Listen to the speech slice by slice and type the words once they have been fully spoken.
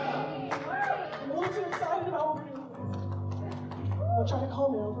trying to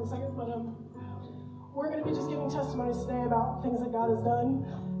calm down for a second, but we're going to be just giving testimonies today about things that God has done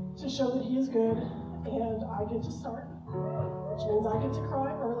to show that He is good, and I get to start, which means I get to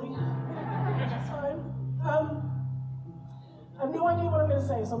cry early. That's fine. I have no idea what I'm going to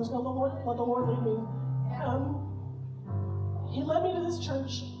say, so I'm just going to let the Lord lead me. He led me to this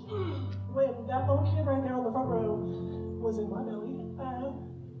church when that little kid right there on the front row was in my belly,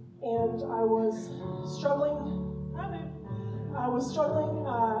 and I was struggling. I was struggling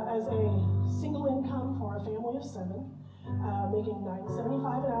as a single income for a family of 7, making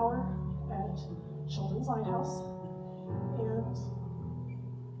 $9.75 an hour at Children's Lighthouse, and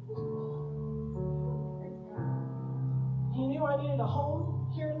he knew I needed a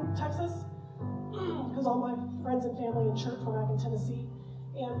home here in Texas because all my friends and family and church were back in Tennessee,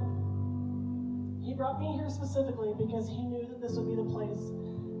 and he brought me here specifically because he knew that this would be the place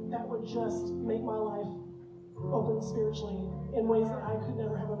that would just make my life open spiritually in ways that I could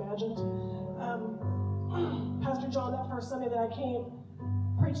never have imagined. Pastor John, that first Sunday that I came,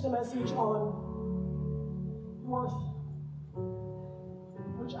 preached a message on worth,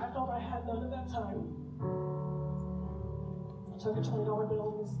 which I felt I had none at that time. I took a $20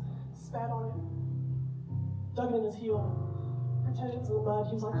 bill and spat on it, dug it in his heel, pretended it was in the mud.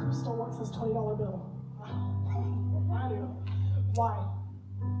 He was like, "Who still wants this $20 bill?" I do. Why?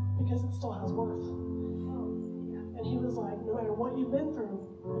 Because it still has worth. And he was like, no matter what you've been through,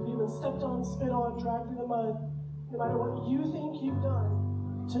 if you've been stepped on, spit on, dragged through the mud, no matter what you think you've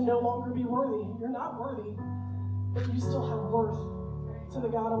done to no longer be worthy, you're not worthy, but you still have worth to the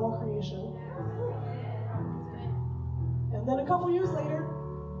God of all creation. And then a couple years later,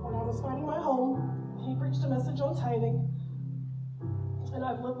 when I was finding my home, he preached a message on tithing. And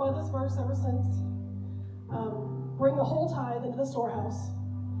I've lived by this verse ever since. Bring the whole tithe into the storehouse,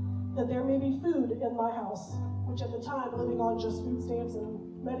 that there may be food in my house, which at the time, living on just food stamps and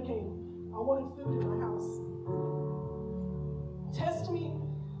Medicaid, I wanted food in my house. Test me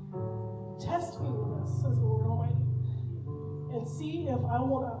in this, says the Lord Almighty, and see if I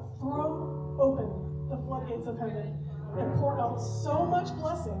want to throw open the floodgates of heaven and pour out so much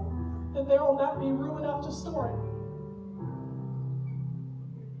blessing that there will not be room enough to store it.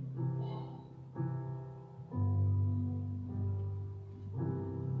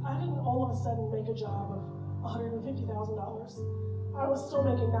 All of a sudden make a job of $150,000. I was still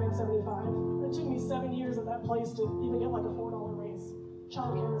making $9.75. It took me 7 years at that place to even get like a $4 raise.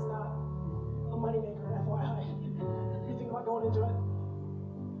 Childcare is not a moneymaker, FYI. If you think about going into it.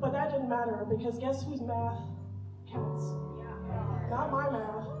 But that didn't matter because guess whose math counts? Not my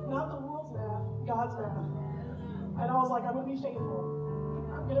math, not the world's math, God's math. And I was like, I'm going to be faithful.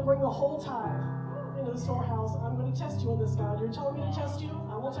 I'm going to bring the whole tithe into the storehouse. I'm going to test you in this, God. You're telling me to test you?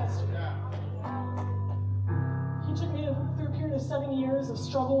 I will test you. He took me through a period of 7 years of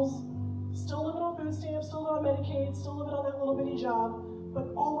struggles, still living on food stamps, still living on Medicaid, still living on that little bitty job,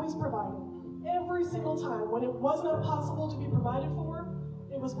 but always providing. Every single time, when it was not possible to be provided for,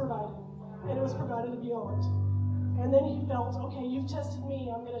 it was provided. And it was provided beyond. And then he felt, okay, you've tested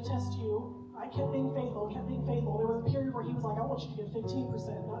me, I'm going to test you. I kept being faithful. There was a period where he was like, I want you to give 15%,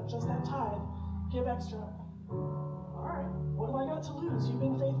 not just that tithe. Give extra. All right, what have I got to lose? You've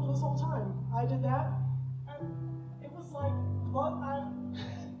been faithful this whole time. I did that. And it was like, I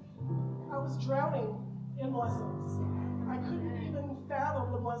was drowning in blessings. I couldn't even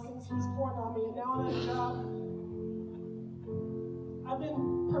fathom the blessings he was pouring on me. And now I'm at a job. I've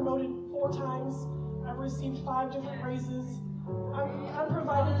been promoted 4 times. I've received 5 different raises. I'm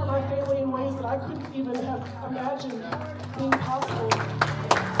providing for my family in ways that I couldn't even have imagined being possible.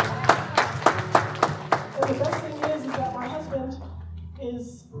 And the best thing is that my husband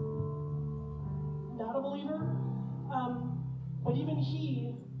is not a believer, but even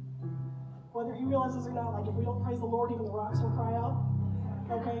he, whether he realizes or not, like if we don't praise the Lord, even the rocks will cry out,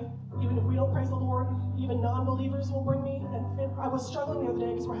 okay? Even if we don't praise the Lord, even non-believers will bring me. And I was struggling the other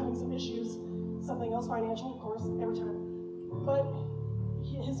day because we're having some issues, something else financial, of course, every time. But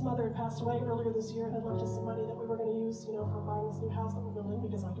his mother had passed away earlier this year and had left us some money that we were going to use, for buying this new house that we're building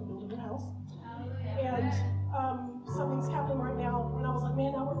because I can build a new house. And something's happening right now, and I was like,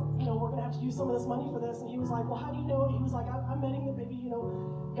 man, now we're going to have to use some of this money for this. And he was like, well, how do you know? He was like, I'm betting that maybe,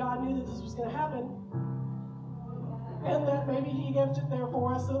 God knew that this was going to happen, and that maybe He left it there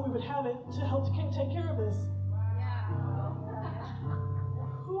for us so that we would have it to help to take care of this.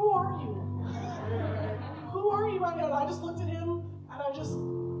 Who are you? Who are you right now? And I just looked at him, and I just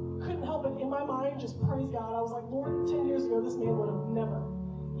couldn't help it in my mind just praise God. I was like, Lord, 10 years ago, this man would have never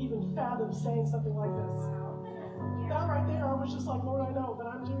even fathomed saying something like this. That right there, I was just like, Lord, I know that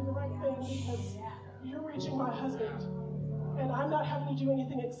I'm doing the right thing because you're reaching my husband. and I'm not having to do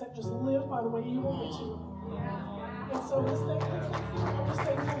anything except just live by the way you want me to. And so I'm just thankful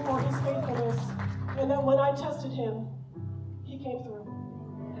for his faithfulness, and that when I tested him, he came through.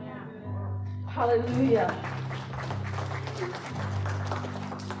 Hallelujah.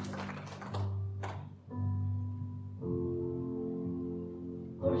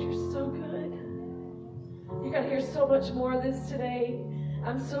 Lord, you're so good. You're going to hear so much more of this today.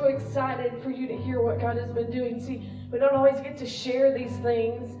 I'm so excited for you to hear what God has been doing. See, we don't always get to share these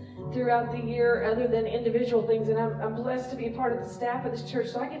things throughout the year other than individual things, and I'm blessed to be a part of the staff of this church,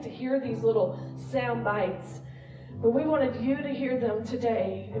 so I get to hear these little sound bites. But we wanted you to hear them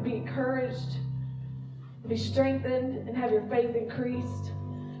today and be encouraged, be strengthened, and have your faith increased.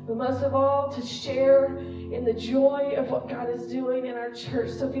 But most of all, to share in the joy of what God is doing in our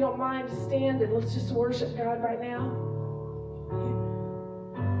church. So if you don't mind, stand and let's just worship God right now.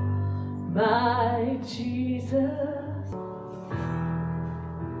 My Jesus.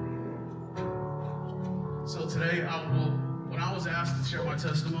 So today, when I was asked to share my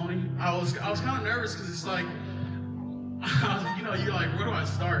testimony, I was kind of nervous because it's like, you're like, where do I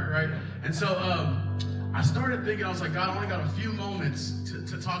start, right? And so I started thinking, I was like, God, I only got a few moments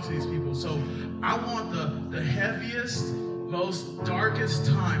to talk to these people. So I want the heaviest, most darkest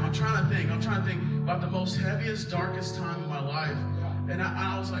time. I'm trying to think about the most heaviest, darkest time of my life. And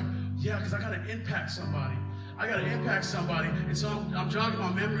I was like, yeah, because I got to impact somebody. And so I'm jogging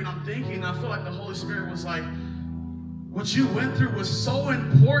my memory and I'm thinking, and I feel like the Holy Spirit was like, what you went through was so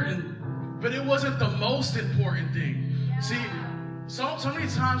important, but it wasn't the most important thing. See, so many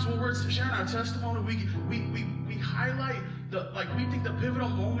times when we're sharing our testimony, we highlight we think the pivotal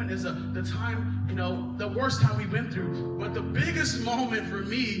moment is the time, the worst time we've been through. But the biggest moment for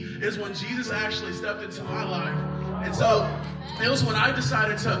me is when Jesus actually stepped into my life. And so it was when I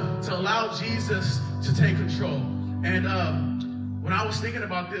decided to allow Jesus to take control. And when I was thinking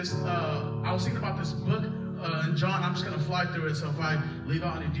about this, book in John. I'm just going to fly through it, so if I leave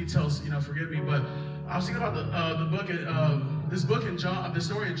out any details, forgive me. But I was thinking about the book, this book in John, the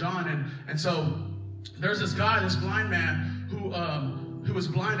story in John. And so there's this guy, this blind man, who was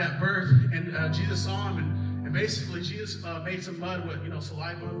blind at birth, and Jesus saw him, and basically Jesus made some mud with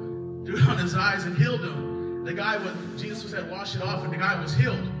saliva, threw it on his eyes, and healed him. The guy, Jesus said, wash it off, and the guy was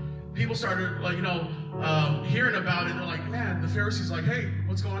healed. People started hearing about it. They're like, man, the Pharisees like, hey,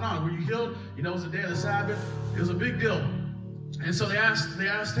 what's going on? Were you healed? It was the day of the Sabbath. It was a big deal. And so they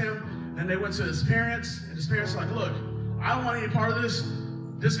asked him, and they went to his parents, and his parents were like, look, I don't want any part of this.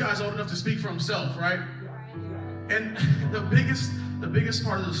 This guy's old enough to speak for himself, right? And the biggest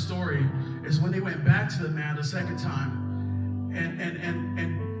part of the story is when they went back to the man the second time,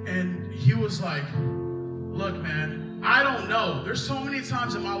 and he was like, look, man, I don't know. There's so many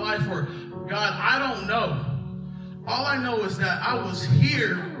times in my life where, God, I don't know. All I know is that I was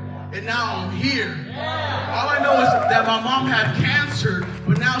here, and now I'm here. All I know is that my mom had cancer,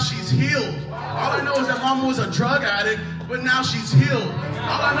 but now she's healed. All I know is that mom was a drug addict, but now she's healed.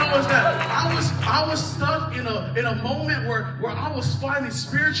 All I know is that I was stuck in a moment where I was fighting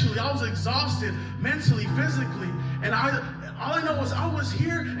spiritually. I was exhausted mentally, physically, and all I know was I was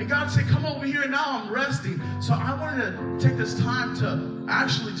here, and God said, come over here, and now I'm resting. So I wanted to take this time to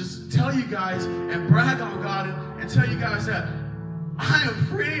actually just tell you guys and brag on God and tell you guys that I am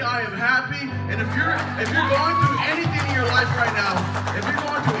free, I am happy, and if you're going through anything in your life right now, if you're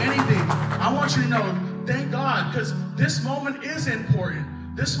going through anything, I want you to know, thank God, because this moment is important.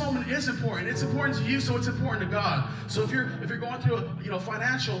 This moment is important. It's important to you, so it's important to God. So if you're going through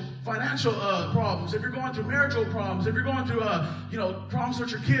financial problems, if you're going through marital problems, if you're going through problems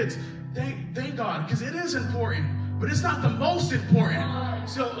with your kids, thank God, because it is important, but it's not the most important.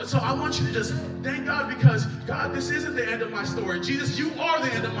 So I want you to just thank God, because God, this isn't the end of my story. Jesus, you are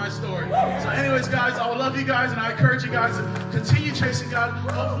the end of my story. So anyways, guys, I love you guys, and I encourage you guys to continue chasing God.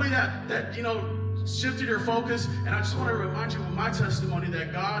 Hopefully that shifted your focus, and I just want to remind you with my testimony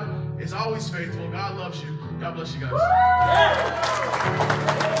that God is always faithful. God loves you. God bless you guys.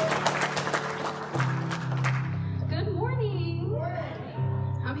 Good morning.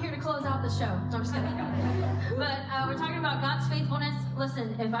 I'm here to close out the show. No, I'm just kidding. But we're talking about God's faithfulness.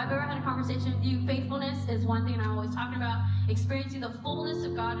 Listen, if I've ever had a conversation with you, faithfulness is one thing I'm always talking about. Experiencing the fullness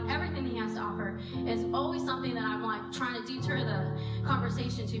of God and everything He has to offer is always something that I'm like trying to detour the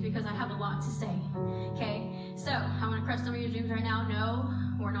conversation to, because I have a lot to say. Okay? So, I'm going to crush some of your dreams right now.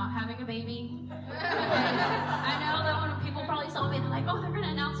 No, we're not having a baby. I know that when people probably saw me, they're like, oh, they're going to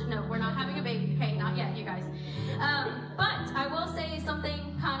announce it. No, we're not having a baby. Okay, not yet, you guys. But I will say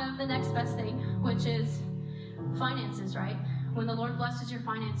something kind of the next best thing, which is finances, right? When the Lord blesses blesses your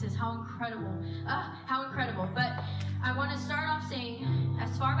finances. How incredible. How incredible. But I want to start off saying,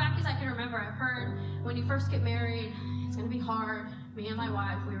 as far back as I can remember, I've heard when you first get married, it's going to be hard. Me and my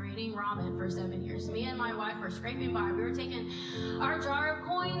wife, we were eating ramen for 7 years. Me and my wife were scraping by. We were taking our jar of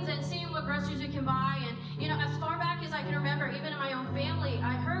coins and seeing what groceries we can buy. And, you know, as far back as I can remember, even in my own family,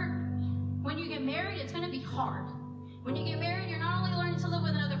 I heard when you get married, it's going to be hard. When you get married, you're not only learning to live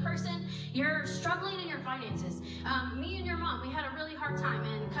with another person, you're struggling in your finances. Me and your mom, we had a really hard time.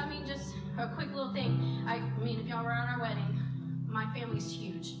 And coming, just a quick little thing, I mean, if y'all were at our wedding, my family's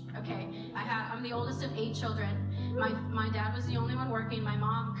huge, okay? I'm the oldest of 8 children. My dad was the only one working. My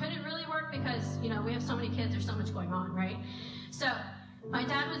mom couldn't really work because, you know, we have so many kids, there's so much going on, right? So my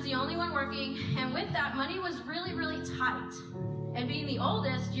dad was the only one working, and with that, money was really, really tight. And being the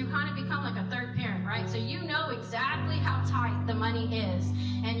oldest, you kind of become like a third parent, right? So you know exactly how tight the money is.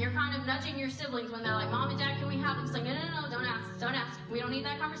 And you're kind of nudging your siblings when they're like, Mom and Dad, can we have it? It's like, no, don't ask. We don't need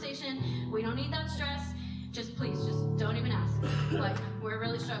that conversation. We don't need that stress. Just please, just don't even ask. Like, we're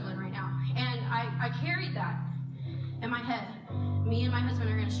really struggling right now. And I carried that in my head. Me and my husband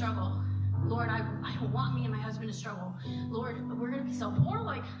are going to struggle. Lord, I don't want me and my husband to struggle. Lord, we're going to be so poor.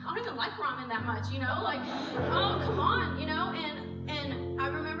 Like, I don't even like ramen that much, you know? Like, oh, come on, you know? And I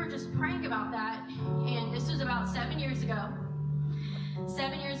remember just praying about that. And this was about 7 years ago.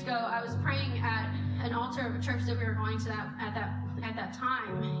 7 years ago, I was praying at an altar of a church that we were going to at that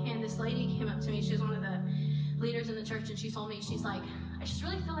time. And this lady came up to me. She was one of the leaders in the church, and she told me, she's like, I just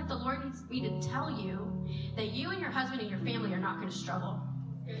really feel like the Lord needs me to tell you that you and your husband and your family are not going to struggle.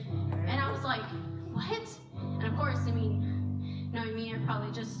 And I was like, what? And of course, I mean, knowing me, I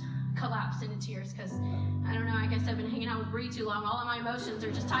probably just collapsed into tears because, I don't know, I guess I've been hanging out with Bree too long. All of my emotions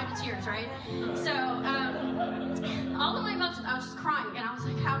are just tied to tears, right? So, all of my emotions, I was just crying. And I was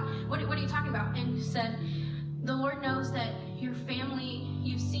like, what are you talking about? And he said, the Lord knows that your family,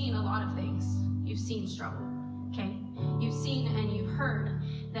 you've seen a lot of things. You've seen struggle, okay? You've seen and you've heard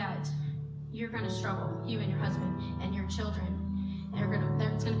that you're going to struggle, you and your husband and your children.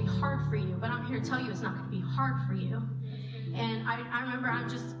 It's going to be hard for you, but I'm here to tell you it's not going to be hard for you. And I remember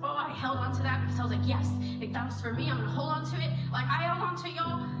I held on to that because I was like, yes, if that was for me, I'm going to hold on to it. Like I held on to it,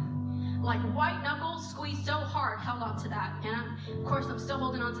 y'all. Like white knuckles, squeezed so hard, held on to that. And of course, I'm still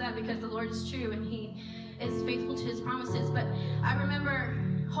holding on to that because the Lord is true and He is faithful to His promises. But I remember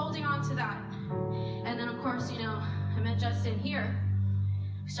holding on to that. And then, of course, you know, I met Justin here.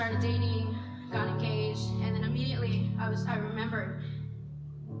 We started dating, got engaged, and then immediately I remembered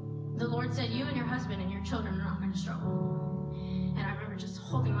the Lord said, you and your husband and your children are not going to struggle. And I remember just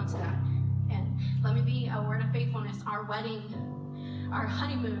holding on to that. And let me be a word of faithfulness. Our wedding, our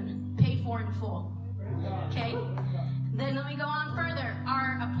honeymoon, paid for in full. Okay? Then let me go on further.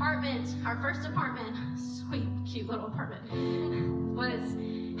 Our apartment, our first apartment, sweet, cute little apartment,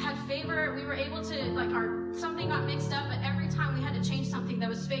 had favor. We were able to, something got mixed up, but every time we had to change something, that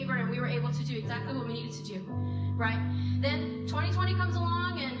was favor, and we were able to do exactly what we needed to do, right? Then 2020 comes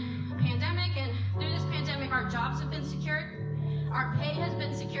along, and pandemic, and through this pandemic, our jobs have been secured, our pay has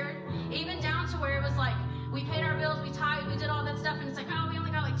been secured, even down to where it was like, we paid our bills, we tithed, we did all that stuff, and it's like, oh, we only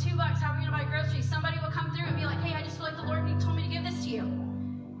got like $2, how are we gonna buy groceries? Somebody will come through and be like, hey, I just feel like the Lord told me to give this to you.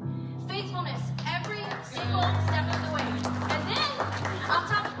 Faithfulness, every single step of the way. And then, on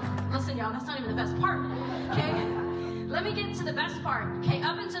top, listen y'all, that's not even the best part, okay? Let me get to the best part, okay?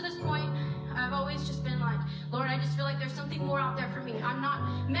 Up until this point, I've always just been like, Lord, I just feel like there's something more out there for me. I'm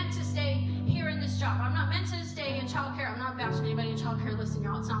not meant to stay here in this job. I'm not meant to stay in childcare. I'm not bashing anybody in childcare. Listen,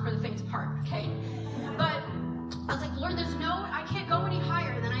 y'all, it's not for the faint of heart, okay? But I was like, Lord, I can't go any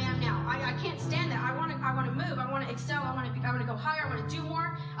higher than I am now. I can't stand that. I want to move. I want to excel. I want to go higher. I want to do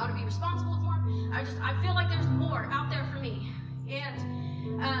more. I want to be responsible for more. I feel like there's more out there for me.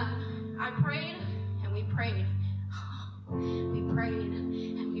 And I prayed and we prayed. We prayed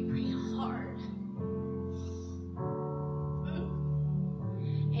and we prayed hard.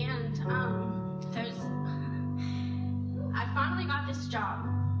 And I finally got this job.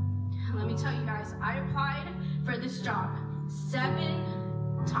 Let me tell you guys, I applied for this job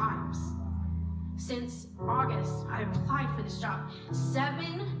 7 times. Since August, I applied for this job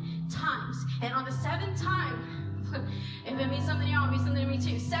 7 times. And on the 7th time, if it means something to y'all, it means something to me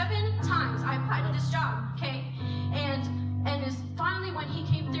too. 7 times I applied to this job, okay? And it's finally when he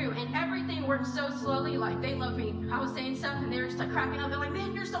came through, and everything worked so slowly. Like, they love me. I was saying stuff, and they were just like cracking up. They're like,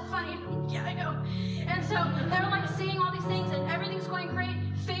 man, you're so funny. Yeah, I know. And so they're like saying all these things, and everything's going great.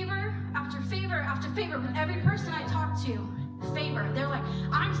 Favor after favor after favor. But every person I talked to, favor. They're like,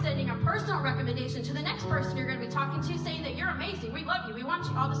 I'm sending a personal recommendation to the next person you're going to be talking to, saying that you're amazing. We love you. We want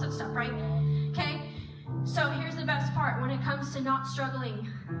you. All this other stuff, right? Okay? So here's the best part when it comes to not struggling.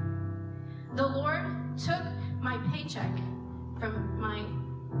 The Lord took my paycheck from my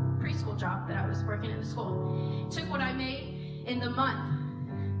preschool job that I was working at the school, took what I made in the month,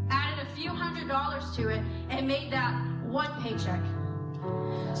 added a few $100s to it, and made that one paycheck.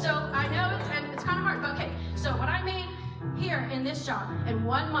 So I know it's kind of hard, but okay. So what I made here in this job in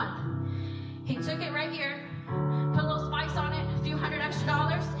 1 month, he took it right here, put a little spice on it, a few $100 extra,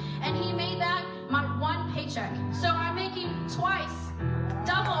 and he made that my one paycheck. So I'm making twice,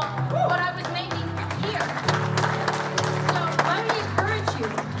 double what I was making here. So let me encourage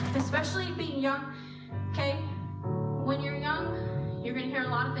you, especially being young, okay? When you're young, you're going to hear a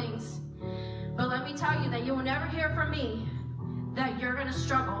lot of things. But let me tell you that you will never hear from me that you're going to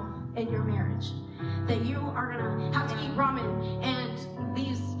struggle in your marriage, that you are going to have to eat ramen and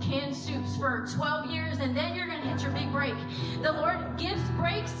these canned soups for 12 years, and then you're going to hit your big break. The Lord gives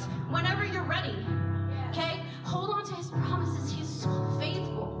breaks whenever you're ready, okay? Hold on to his promises. He's so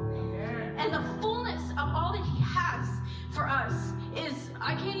faithful. And the fullness of all that he has for us is,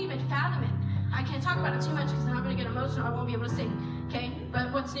 I can't even fathom it. I can't talk about it too much because then I'm going to get emotional. I won't be able to sing, okay?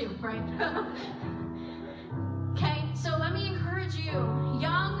 But what's new, right? Okay, so let me encourage you,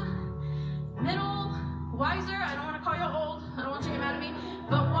 young, middle, wiser. I don't want to call you old. I don't want you to get mad at me.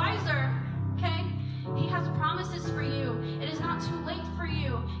 But wiser, okay? He has promises for you. It is not too late for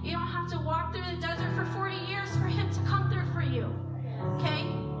you. You don't have to walk through the desert for 40 years for him to come through for you, okay?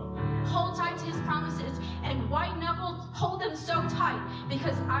 Hold tight to his promises and white knuckle, hold them so tight,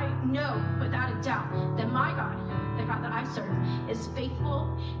 because I know without a doubt that my God, the God that I serve, is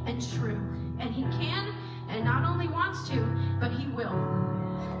faithful and true. And he can and not only wants to, but he will.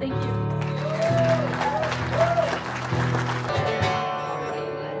 Thank you.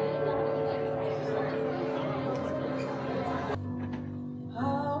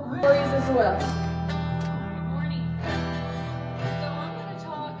 Stories as well. Good morning. So I'm going to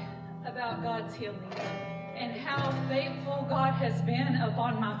talk about God's healing and how faithful God has been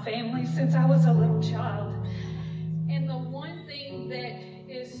upon my family since I was a little child. And the one thing that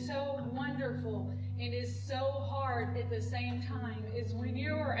is so wonderful and is so hard at the same time is when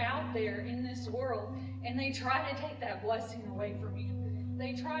you are out there in this world and they try to take that blessing away from you.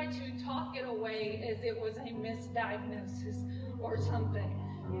 They try to talk it away as it was a misdiagnosis or something.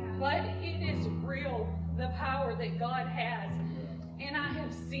 But it is real, the power that God has. And I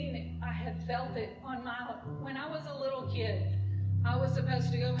have seen it. I have felt it on when I was a little kid, I was supposed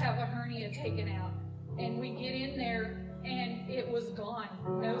to go have a hernia taken out. And we get in there and it was gone.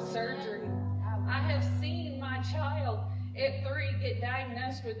 No surgery. I have seen my child at 3 get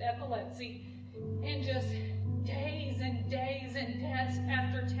diagnosed with epilepsy and just days and days and test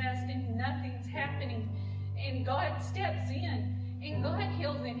after test and nothing's happening. And God steps in. And God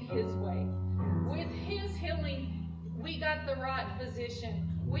heals in his way. With his healing, we got the right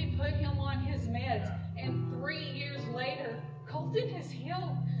physician. We put him on his meds. And 3 years later, Colton is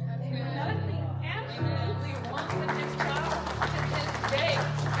healed. Nothing absolutely wrong with this child to this day.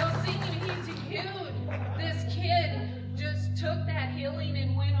 You'll see him, he's healed. This kid just took that healing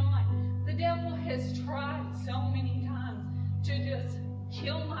and went on. The devil has tried so many times to just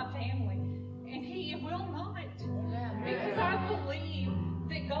kill my family. And he will not. Because I believe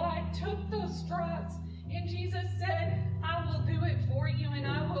that God took those stripes and Jesus said, I will do it for you and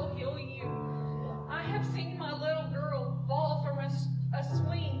I will heal you. I have seen my little girl fall from a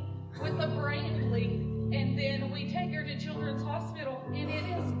swing with a brain bleed, and then we take her to Children's Hospital and it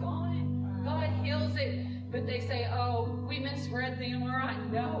is gone. God heals it. But they say, oh, we misread the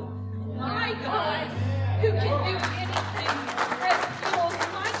MRI. No. My God, who can do anything, has healed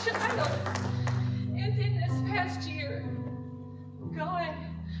my child. And then this past year, God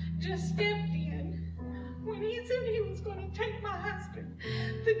just stepped in when he said he was going to take my husband.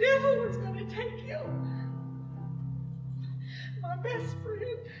 The devil was going to take him, my best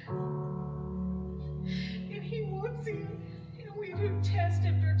friend. And he walks in, and we do test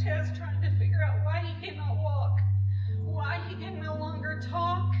after test trying to figure out why he cannot walk, why he can no longer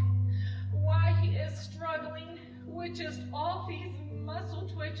talk, why he is struggling with just all these muscle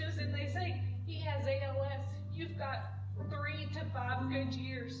twitches. And they say, he has ALS. You've got 3 to 5 good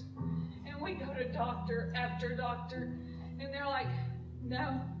years. And we go to doctor after doctor, and they're like,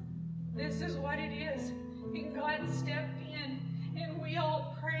 no, this is what it is. And God stepped in, and we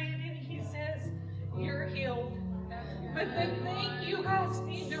all prayed, and he says, you're healed. But the thing you guys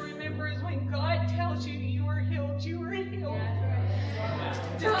need to remember is when God tells you you are healed, you are healed.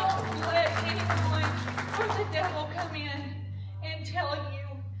 Don't let anyone or the devil come in and tell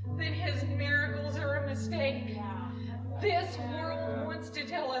you that his miracles are a mistake. This world wants to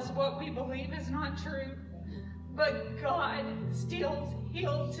tell us what we believe is not true. but God still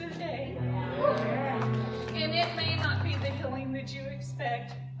heals today. And it may not be the healing that you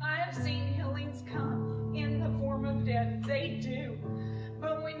expect. I have seen healings come in the form of death. They do.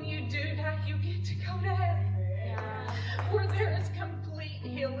 But when you do die, you get to go to heaven, where there is complete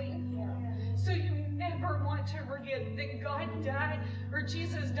healing. So you never want to forget that God died, or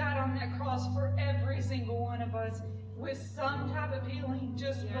Jesus died on that cross for every single one of us with some type of healing.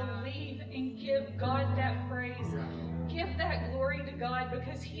 Just believe and give God that praise. Give that glory to God,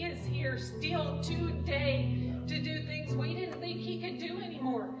 because He is here still today to do things we didn't think He could do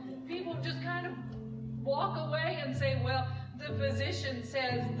anymore. People just kind of walk away and say, well, the physician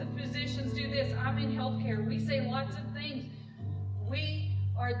says, the physicians do this. I'm in healthcare. We say lots of things. We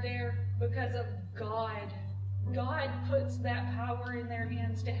are there because of God. God puts that power in their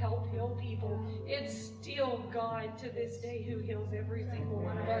hands to help heal people. It's still God to this day who heals every single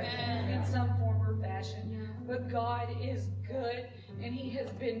one of us in some form or fashion. But God is good, and He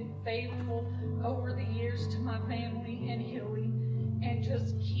has been faithful over the years to my family and healing. And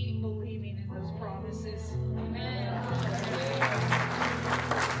just keep believing in those promises. Amen.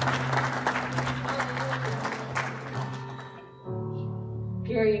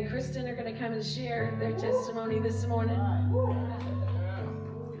 Gary and Kristen are going to come and share their testimony this morning. All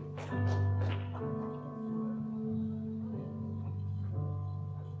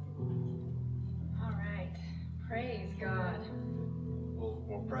right. Praise God.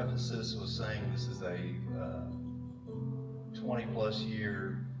 We'll preface this with saying this is a 20-plus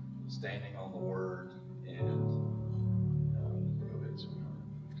year standing on the Word, and go ahead,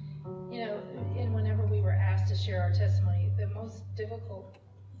 sweetheart. You know, and whenever we were asked to share our testimony, the most difficult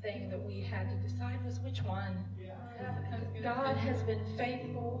thing that we had to decide was which one. God has been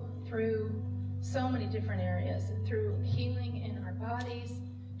faithful through so many different areas, through healing in our bodies,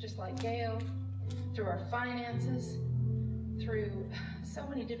 just like Gail, through our finances, through so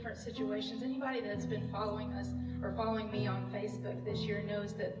many different situations. Anybody that's been following us or following me on Facebook this year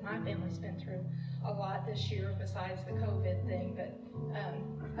knows that my family's been through a lot this year besides the COVID thing, but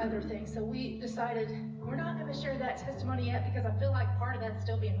other things. So we decided we're not going to share that testimony yet because I feel like part of that's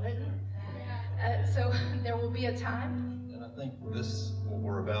still being written. So there will be a time. And I think this, what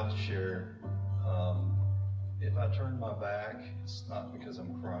we're about to share, if I turn my back, it's not because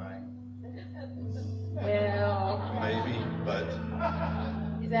I'm crying. Well, Maybe, but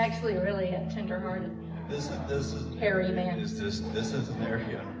he's actually really a tender-hearted. This is Hairy man. This is an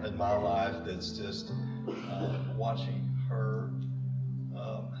area in my life that's just watching her.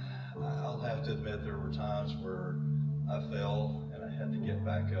 I'll have to admit there were times where I fell and I had to get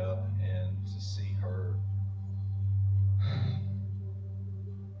back up, and to see her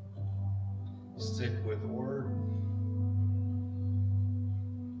stick with the Word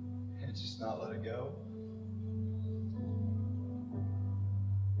and just not let it go.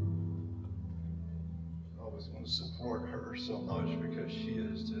 I always want to support her so much because she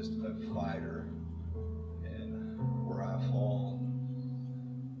is just a fighter, and where I fall,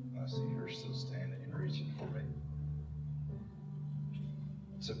 I see her still standing and reaching for me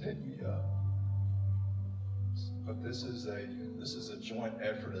to pick me up. But this is a joint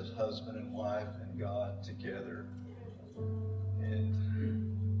effort as husband and wife and God together. And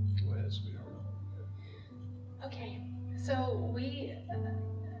go ahead, sweetheart. Okay, so we've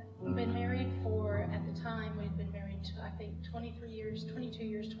been married for, at the time, we'd been married, I think, 22 years, 23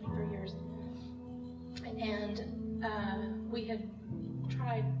 years. And we had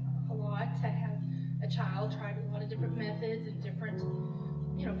tried a lot to have a child, tried a lot of different methods and different,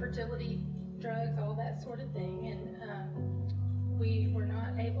 fertility drugs, all that sort of thing. And we were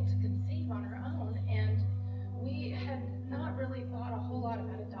not able to conceive on our own. And we had not really thought a whole lot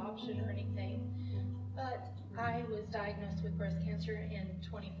about adoption or anything. But I was diagnosed with breast cancer in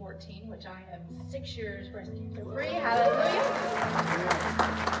 2014, which I am 6 years breast cancer free. Hallelujah.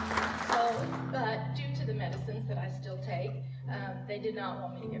 So, but due to the medicines that I still take, they did not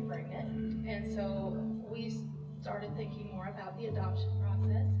want me to get pregnant. And so we started thinking more about the adoption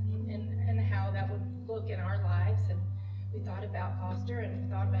process and how that would look in our lives. And we thought about foster and we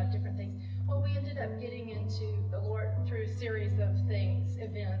thought about different things. Well, we ended up getting into the Lord through a series of events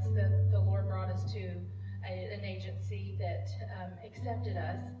that the Lord brought us to an agency that accepted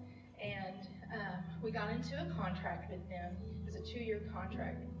us, and we got into a contract with them. It was a 2-year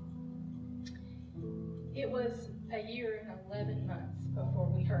contract. It was a year and 11 months before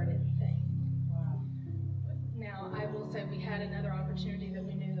we heard anything. Now, I will say we had another opportunity that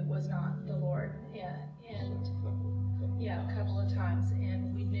we knew that was not the Lord, a couple of times,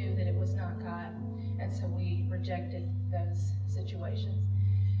 and we knew that it was not God, and so we rejected those situations.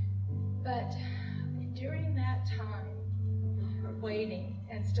 But during that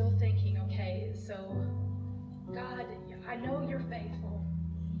still thinking, okay, so God, I know you're faithful,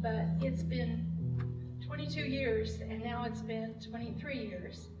 but it's been 22 years, and now it's been 23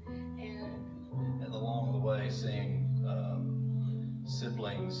 years. And along the way, seeing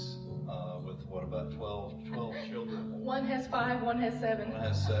siblings with what, about 12 children? One has 5, one has 7. One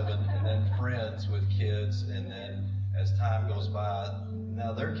has 7, and then friends with kids, and then as time goes by,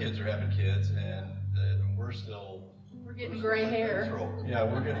 now their kids are having kids, and we're getting gray hair. Yeah,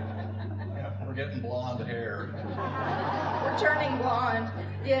 we're getting blonde hair. We're turning blonde.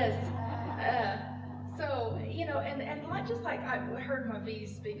 Yes. So, you know, and just like I heard my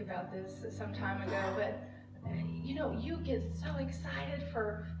V's speak about this some time ago, but you know, you get so excited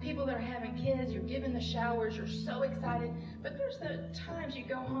for people that are having kids. You're giving the showers. You're so excited. But there's the times you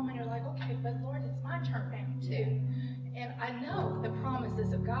go home and you're like, okay, but Lord, it's my turn now too. And I know the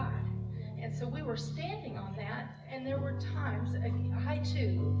promises of God. And so we were standing on that. And there were times I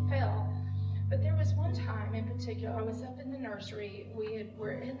too fell. But there was one time in particular, I was up in the nursery.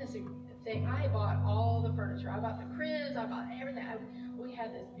 We're in this thing. I bought all the furniture. I bought the cribs. I bought everything. We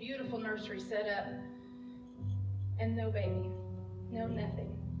had this beautiful nursery set up. And no baby, no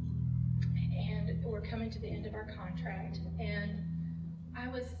nothing. And we're coming to the end of our contract. And I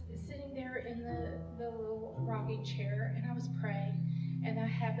was sitting there in the little rocking chair, and I was praying. And I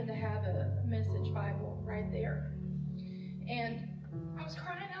happened to have a Message Bible right there. And I was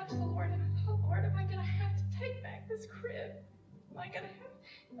crying out to the Lord, and I thought, Lord, am I going to have to take back this crib? Am I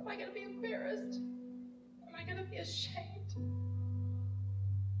going to be embarrassed? Am I going to be ashamed?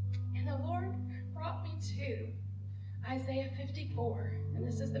 And the Lord brought me to Isaiah 54, and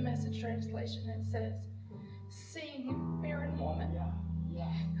this is the Message translation that says, "Sing, barren woman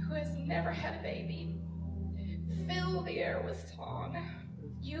who has never had a baby. Fill the air with song,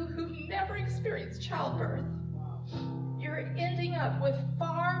 you who never experienced childbirth. You're ending up with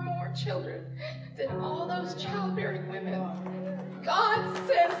far more children than all those childbearing women. God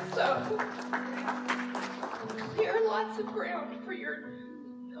says so. Clear lots of ground for your..."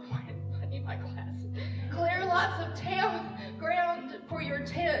 I need my glasses. "Clear lots of ground for your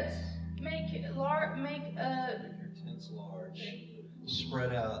tents. Make your tents large.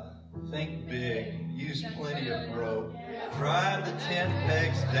 Spread out. Think big. Use plenty of rope. Drive the tent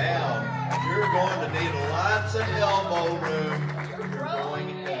pegs down. You're going to need lots of elbow room.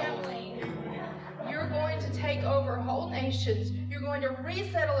 You're going to take over whole nations. You're going to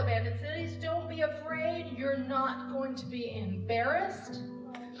resettle abandoned cities. Don't be afraid. You're not going to be embarrassed.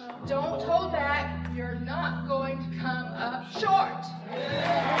 Don't hold back. You're not going to come up short." So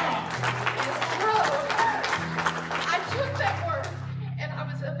I took that word, and I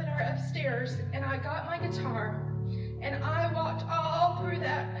was up in our upstairs, and I got my guitar, and I walked all through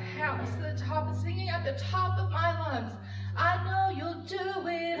that house to the top, singing at the top of my lungs, "I know you'll do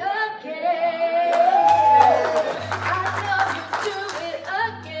it again. I know you'll do it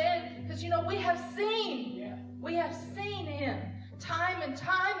again." Because, you know, we have seen him time and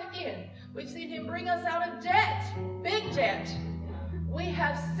time again. We've seen him bring us out of debt, big debt. We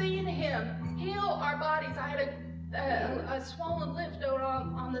have seen him heal our bodies. I had a swollen lymph node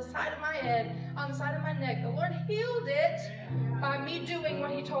on the side of my head, on the side of my neck. The Lord healed it by me doing what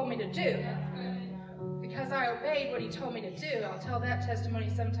he told me to do. Because I obeyed what he told me to do. I'll tell that testimony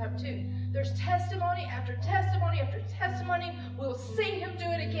sometime too. There's testimony after testimony after testimony. We'll see him do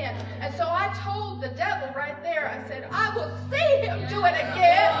it again. And so I told the devil right there, I said, I will see him do it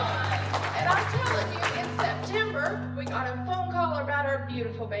again. And I'm telling you, in September, we got a phone call about our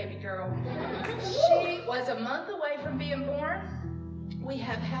beautiful baby girl. She was a month away from being born. We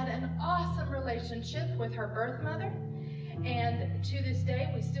have had an awesome relationship with her birth mother. And to this day,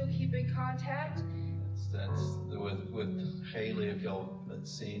 we still keep in contact. That's with Haley, if y'all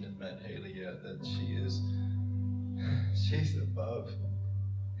haven't met Haley yet, that she's above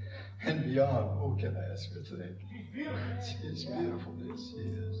and beyond. Oh, can I ask her to think? She's beautiful, yes, she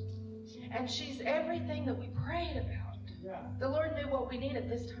is. And she's everything that we prayed about. The Lord knew what we need at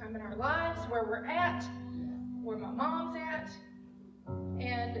this time in our lives, where we're at, where my mom's at.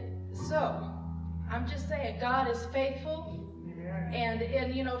 And so, I'm just saying, God is faithful. And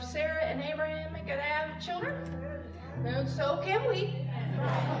you know, Sarah and Abraham ain't gonna have children, and so can we.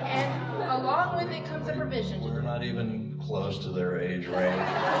 And along with it comes a provision. We're not even close to their age range.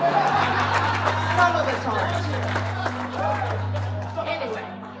 Some of us aren't. Anyway,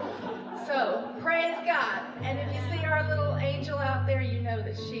 so praise God. And if you see our little angel out there, you know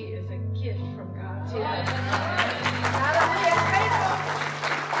that she is a gift from God too. Hallelujah. Faithful.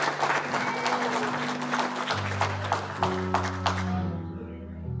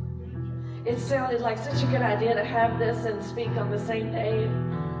 It sounded like such a good idea to have this and speak on the same day.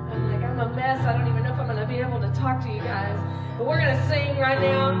 mess. I don't even know if I'm going to be able to talk to you guys. But we're going to sing right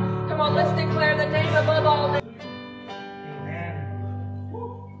now. Come on, let's declare the name above all names.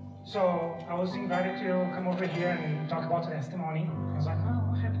 So I was invited to come over here and talk about the testimony. I was like, oh,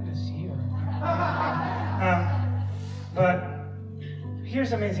 what happened this year? But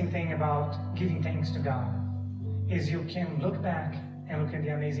here's the amazing thing about giving thanks to God, is you can look back and look at the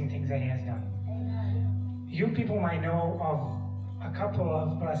amazing things that He has done. You people might know of a couple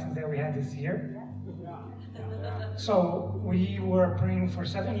of blessings that we had this year. So we were praying for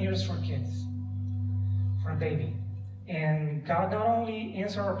 7 years for kids, for a baby. And God not only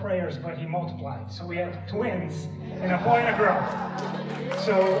answered our prayers, but He multiplied. So we had twins, and a boy and a girl.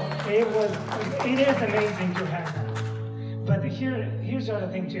 So it is amazing to have that. But here's the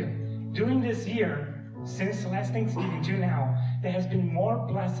other thing too. During this year, since last Thanksgiving to now, there has been more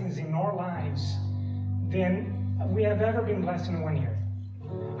blessings in our lives than we have ever been blessed in 1 year.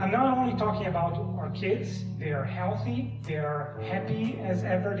 I'm not only talking about our kids. They are healthy, they are happy as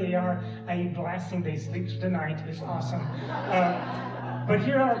ever, they are a blessing, they sleep through the night, it's awesome. But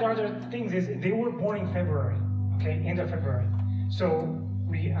here are the other things, is they were born in February, okay, end of February. So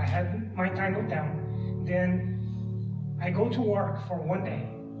I had my time with them. Then I go to work for 1 day,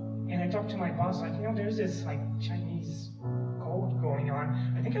 and I talk to my boss, like, there's this like Chinese cold going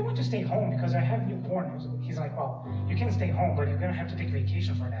on. I think I want to stay home because I have newborn. He's like, well, you can stay home, but you're gonna have to take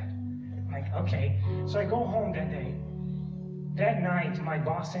vacation for that. I'm like, okay. So I go home that day. That night, my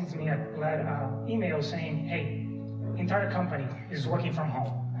boss sends me an email saying, hey, entire company is working from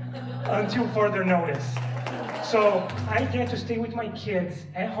home until further notice. So I get to stay with my kids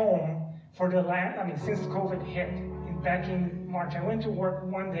at home for since COVID hit. Back in March, I went to work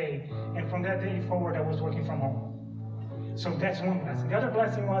 1 day, and from that day forward, I was working from home. So that's one blessing. The other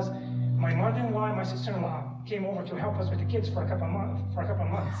blessing was my mother-in-law and my sister-in-law came over to help us with the kids for a couple of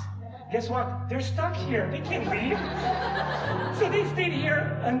months. Guess what? They're stuck here. They can't leave. So they stayed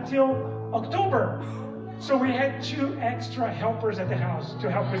here until October. So we had 2 extra helpers at the house to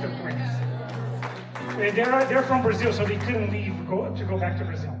help with the twins. They're from Brazil, so they couldn't leave to go back to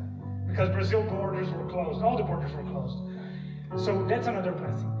Brazil, because Brazil borders were closed. All the borders were closed. So that's another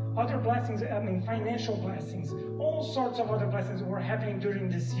blessing. Other blessings, financial blessings, all sorts of other blessings were happening during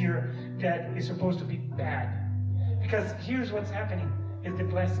this year that is supposed to be bad. Because here's what's happening, is the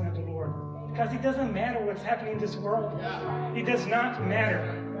blessing of the Lord. Because it doesn't matter what's happening in this world. It does not matter.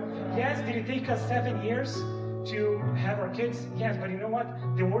 Yes, did it take us 7 years to have our kids? Yes, but you know what?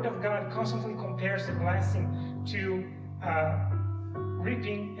 The Word of God constantly compares the blessing to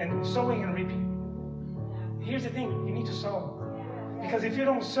reaping and sowing and reaping. Here's the thing, you need to sow. Because if you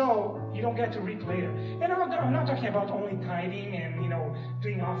don't sow, you don't get to reap later. And I'm not talking about only tithing and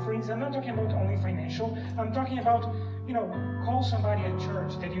doing offerings. I'm not talking about only financial. I'm talking about call somebody at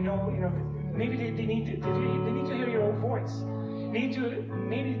church that maybe they need to hear your voice.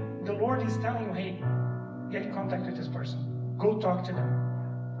 Maybe the Lord is telling you, hey, get in contact with this person. Go talk to them.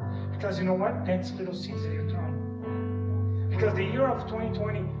 Because you know what? That's little seeds that you're throwing. Because the year of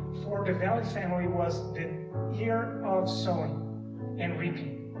 2020 for the Valley family was the year of sowing and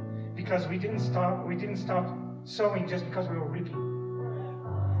reaping. Because we didn't stop sowing just because we were reaping.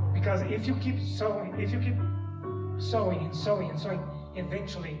 Because if you keep sowing, and sowing,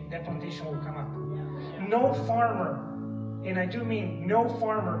 eventually that plantation will come up. No farmer, and I do mean no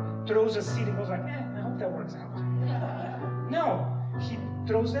farmer, throws a seed and goes like, I hope that works out. No, he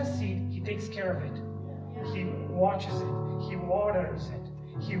throws that seed, he takes care of it. He watches it, he waters it,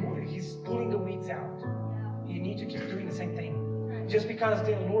 he's pulling the weeds out. You need to keep doing the same thing. Just because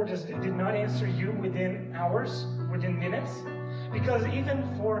the Lord did not answer you within hours, within minutes. Because even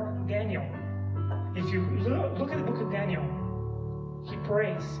for Daniel, if you look at the book of Daniel, he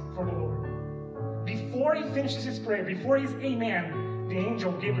prays for the Lord. Before he finishes his prayer, before his amen, the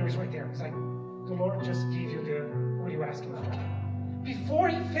angel Gabriel is right there. It's like, the Lord just gave you what are you asking for? Before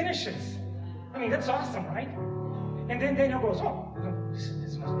he finishes. I mean, that's awesome, right? And then Daniel goes, oh,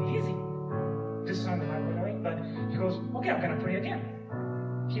 this must be easy. This is not the Bible, right? But he goes, okay, I'm going to pray again.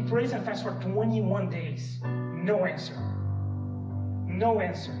 He prays and fasts for 21 days. No answer. No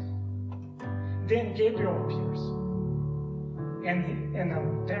answer. Then Gabriel appears. And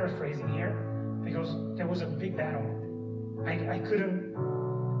I'm paraphrasing here, because there was a big battle.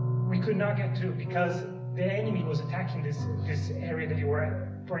 We could not get through because the enemy was attacking this area that you were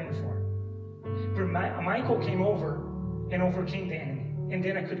praying for. But Michael came over and overcame the enemy. And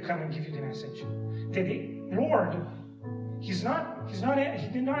then I could come and give you the message. That the Lord, He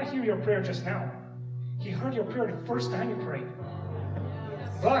did not hear your prayer just now. He heard your prayer the first time you prayed.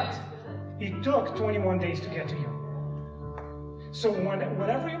 But it took 21 days to get to you. So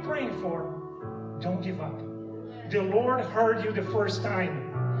whatever you're praying for, don't give up. The Lord heard you the first time.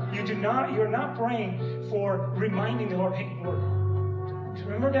 You're not praying for reminding the Lord, hey, Lord, do you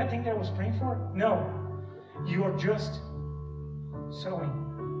remember that thing that I was praying for? No. You are just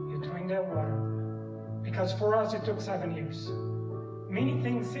sowing. You're doing that water. Because for us, it took 7 years. Many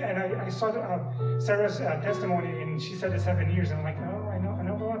things, and I saw Sarah's testimony, and she said the 7 years, and I'm like, oh, I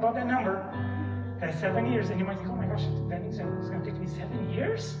know about that number. That's 7 years, and you might think, oh my gosh, that means it's going to take me 7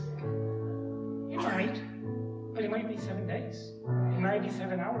 years? It might, but it might be 7 days. It might be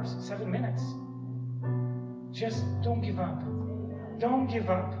 7 hours, 7 minutes. Just don't give up. Don't give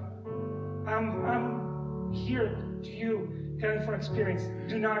up. I'm here to you, telling from experience,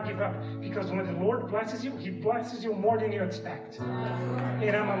 do not give up. Because when the Lord blesses you, He blesses you more than you expect.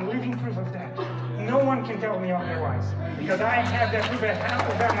 And I'm a living proof of that. No one can tell me otherwise. Because I have that proof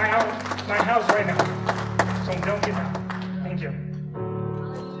at my house right now. So don't give up. Thank you.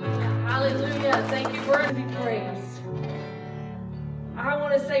 Hallelujah. Thank you for the praise. I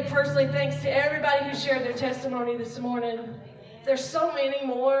want to say personally thanks to everybody who shared their testimony this morning. There's so many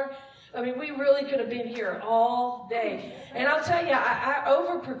more. I mean, we really could have been here all day. And I'll tell you, I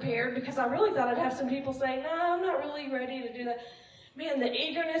over-prepared because I really thought I'd have some people say, no, I'm not really ready to do that. Man, the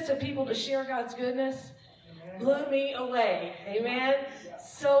eagerness of people to share God's goodness blew me away. Amen?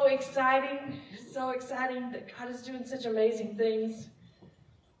 So exciting that God is doing such amazing things.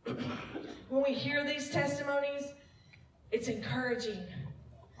 When we hear these testimonies, it's encouraging.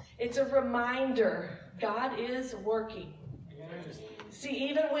 It's a reminder God is working. See,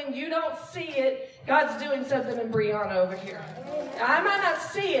 even when you don't see it, God's doing something in Brianna over here. I might not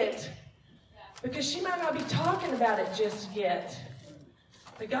see it because she might not be talking about it just yet.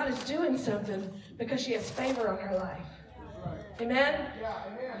 But God is doing something because she has favor on her life. Amen?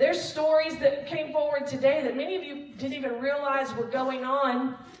 There's stories that came forward today that many of you didn't even realize were going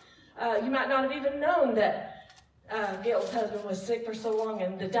on. You might not have even known that Gail's husband was sick for so long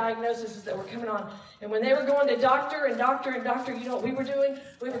and the diagnoses that were coming on. And when they were going to doctor, you know what we were doing?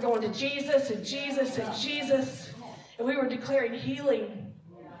 We were going to Jesus and Jesus and Jesus. And we were declaring healing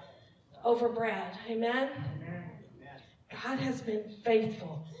over Brad. Amen? God has been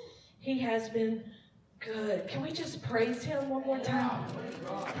faithful. He has been good. Can we just praise Him one more time?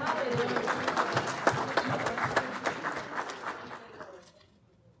 Hallelujah.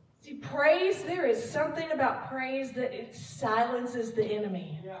 See, praise, there is something about praise that it silences the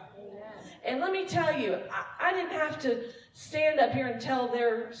enemy. And let me tell you, I didn't have to stand up here and tell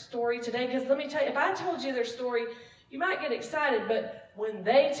their story today, because let me tell you, if I told you their story, you might get excited, but when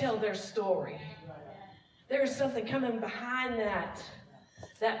they tell their story, there's something coming behind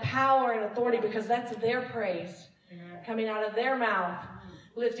that power and authority, because that's their praise coming out of their mouth,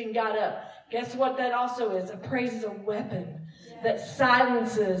 lifting God up. Guess what that also is? A praise is a weapon that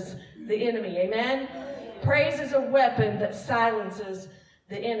silences the enemy. Amen? Praise is a weapon that silences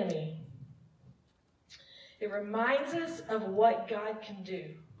the enemy. It reminds us of what God can do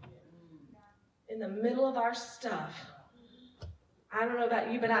in the middle of our stuff. I don't know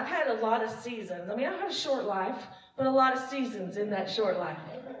about you, but I've had a lot of seasons. I mean, I've had a short life, but a lot of seasons in that short life.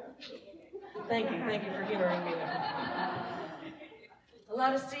 Thank you for humoring me there. A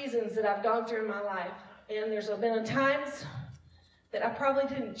lot of seasons that I've gone through in my life, and there's been times that I probably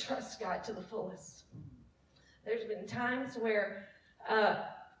didn't trust God to the fullest. There's been times where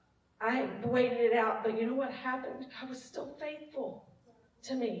I waited it out, but you know what happened? God was still faithful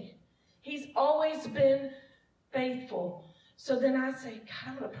to me. He's always been faithful. So then I say,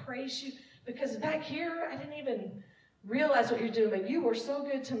 God, I want to praise you, because back here, I didn't even realize what you're doing, but you were so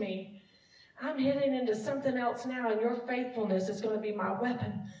good to me. I'm heading into something else now, and your faithfulness is going to be my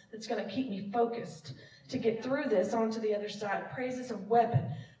weapon that's going to keep me focused to get through this onto the other side. Praise is a weapon.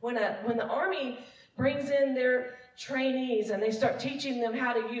 When the Army brings in their trainees and they start teaching them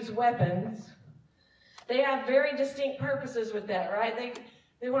how to use weapons, they have very distinct purposes with that, right?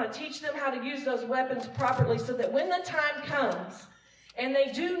 They want to teach them how to use those weapons properly so that when the time comes and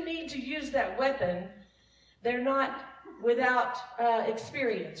they do need to use that weapon, they're not without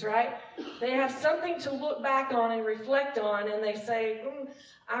experience, right? They have something to look back on and reflect on, and they say,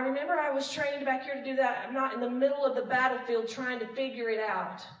 I remember I was trained back here to do that. I'm not in the middle of the battlefield trying to figure it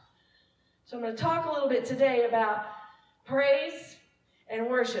out. So I'm going to talk a little bit today about praise and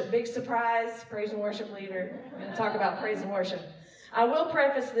worship. Big surprise, praise and worship leader. I'm going to talk about praise and worship. I will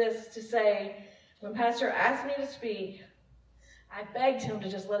preface this to say, when Pastor asked me to speak, I begged him to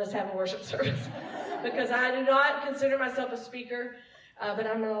just let us have a worship service because I do not consider myself a speaker, but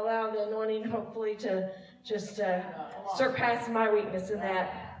I'm going to allow the anointing hopefully to just surpass my weakness in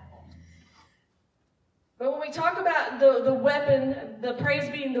that. But when we talk about the weapon, the praise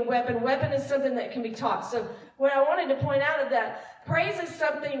being the weapon is something that can be taught. So what I wanted to point out of that, praise is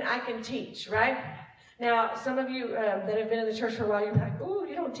something I can teach, right? Now, some of you that have been in the church for a while, you're like, ooh,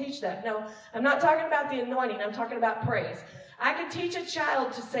 you don't teach that. No, I'm not talking about the anointing. I'm talking about praise. I can teach a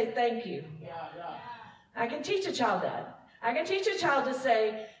child to say thank you. I can teach a child that. I can teach a child to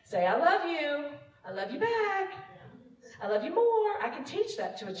say I love you back, I love you more. I can teach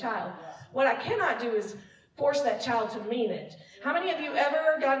that to a child. What I cannot do is force that child to mean it. How many of you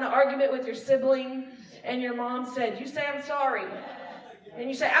ever got in an argument with your sibling and your mom said, you say I'm sorry? And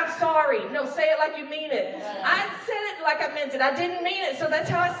you say, I'm sorry. No, say it like you mean it. I said it like I meant it. I didn't mean it, so that's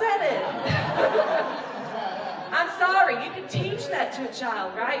how I said it. I'm sorry. You can teach that to a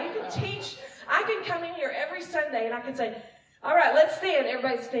child, right? You can teach. I can come in here every Sunday and I can say, all right, let's stand.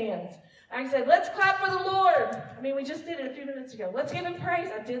 Everybody stands. I can say, let's clap for the Lord. I mean, we just did it a few minutes ago. Let's give him praise.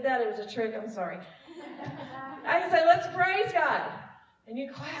 I did that. It was a trick. I'm sorry. I can say, let's praise God. And you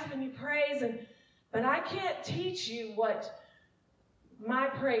clap and you praise. But I can't teach you what my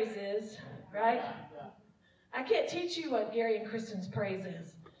praise is, right? I can't teach you what Gary and Kristen's praise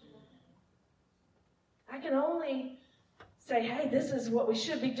is. I can only say, hey, this is what we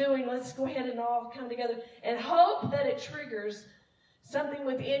should be doing. Let's go ahead and all come together and hope that it triggers something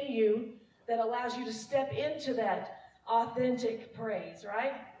within you that allows you to step into that authentic praise,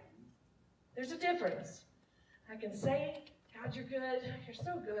 right? There's a difference. I can say, God, you're good. You're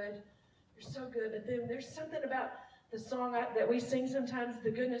so good. You're so good. But then there's something about the song that we sing sometimes,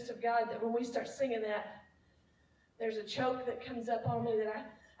 the goodness of God, that when we start singing that, there's a choke that comes up on me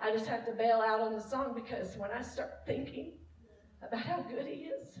that I just have to bail out on the song, because when I start thinking about how good he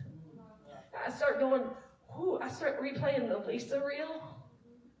is, I start going, whoo, I start replaying the Lisa reel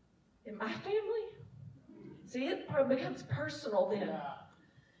in my family. See, it becomes personal then.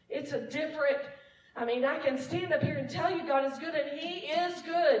 It's a different, I mean, I can stand up here and tell you God is good, and he is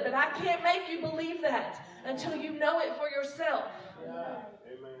good, but I can't make you believe that until you know it for yourself.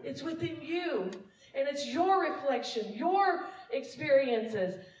 It's within you, and it's your reflection, your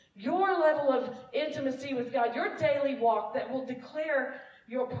experiences, your level of intimacy with God, your daily walk that will declare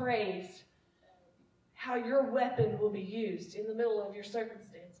your praise, how your weapon will be used in the middle of your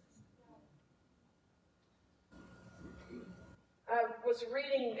circumstances. I was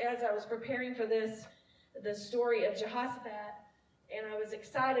reading, as I was preparing for this, the story of Jehoshaphat, and I was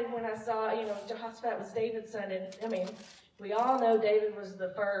excited when I saw, Jehoshaphat was David's son, and I mean, we all know David was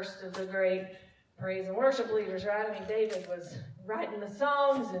the first of the great praise and worship leaders, right? I mean, David was writing the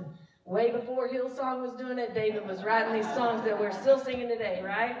songs, and way before Hillsong was doing it, David was writing these songs that we're still singing today,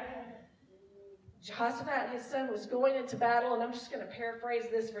 right? Jehoshaphat, his son, was going into battle, and I'm just going to paraphrase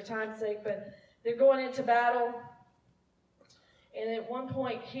this for time's sake, but they're going into battle, and at one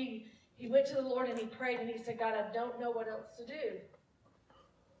point, he went to the Lord and he prayed, and he said, God, I don't know what else to do.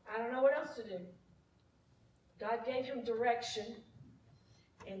 I don't know what else to do. God gave him direction,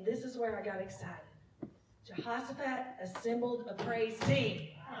 and this is where I got excited. Jehoshaphat assembled a praise team.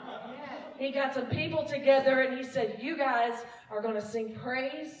 He got some people together, and he said, you guys are going to sing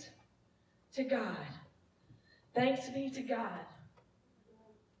praise to God. Thanks be to God.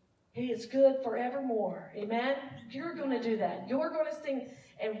 He is good forevermore. Amen? You're going to do that. You're going to sing.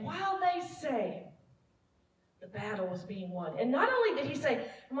 And while they sang, the battle was being won. And not only did he say,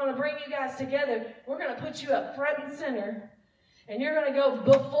 I'm going to bring you guys together, we're going to put you up front and center, and you're going to go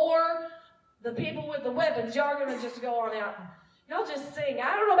before the people with the weapons. Y'all are going to just go on out. Y'all just sing.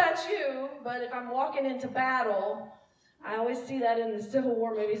 I don't know about you, but if I'm walking into battle, I always see that in the Civil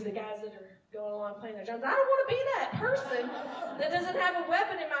War movies, the guys that are going along playing their drums. I don't want to be that person that doesn't have a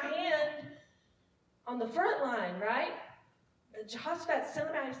weapon in my hand on the front line, right? Jehoshaphat sent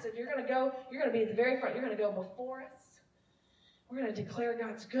him out. He said, you're going to be at the very front. You're going to go before us. We're going to declare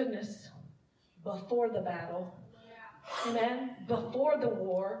God's goodness before the battle. Amen? Before the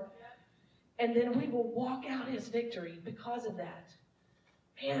war. And then we will walk out his victory because of that.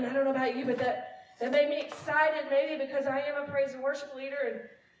 Man, I don't know about you, but that made me excited, maybe because I am a praise and worship leader, and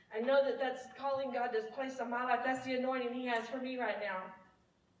I know that that's calling God to place on my life. That's the anointing he has for me right now.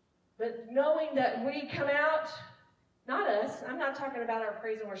 But knowing that we come out, not us, I'm not talking about our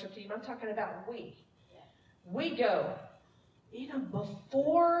praise and worship team, I'm talking about we. We go, even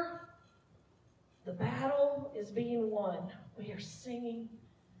before the battle is being won, we are singing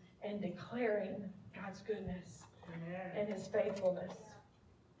and declaring God's goodness and his faithfulness.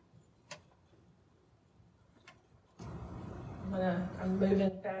 I'm moving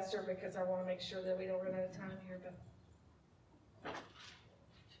faster because I want to make sure that we don't run out of time here. But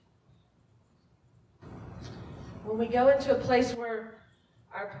when we go into a place where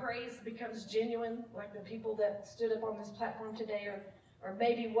our praise becomes genuine, like the people that stood up on this platform today, or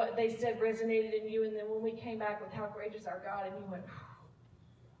maybe what they said resonated in you, and then when we came back with how great is our God, and you went,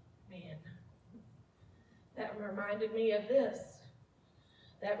 man, that reminded me of this.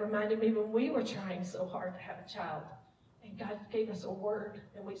 That reminded me when we were trying so hard to have a child, and God gave us a word,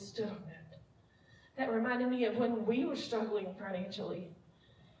 and we stood on that. That reminded me of when we were struggling financially.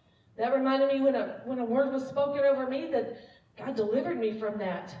 That reminded me when a word was spoken over me that God delivered me from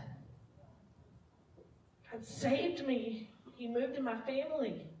that. God saved me. He moved in my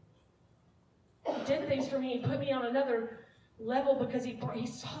family. He did things for me. He put me on another level because he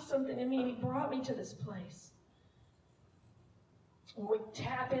saw something in me and he brought me to this place. When we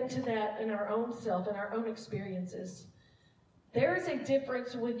tap into that in our own self and our own experiences, there is a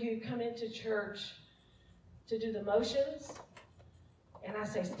difference when you come into church to do the motions, and I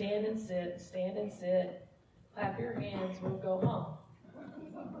say stand and sit, clap your hands, we'll go home.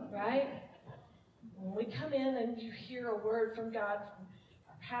 Right? When we come in and you hear a word from God, from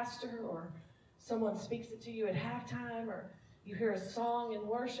our pastor, or someone speaks it to you at halftime, or you hear a song in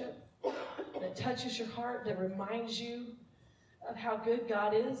worship that touches your heart, that reminds you of how good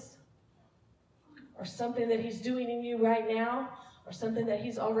God is, or something that he's doing in you right now, or something that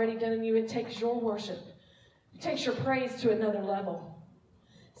he's already done in you, it takes your worship. It takes your praise to another level.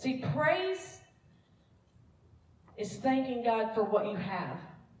 See, praise is thanking God for what you have.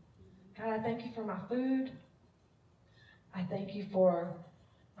 God, I thank you for my food. I thank you for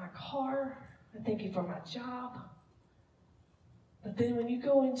my car. I thank you for my job. But then when you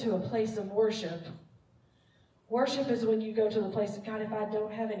go into a place of worship, worship is when you go to the place of, God, if I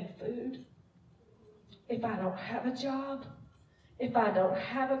don't have any food, if I don't have a job, if I don't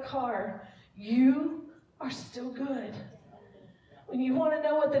have a car, you are still good. When you want to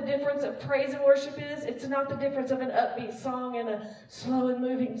know what the difference of praise and worship is, it's not the difference of an upbeat song and a slow and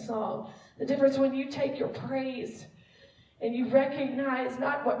moving song. The difference when you take your praise and you recognize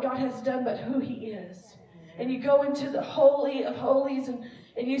not what God has done, but who he is. And you go into the Holy of Holies and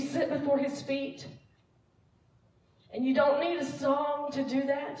you sit before his feet. And you don't need a song to do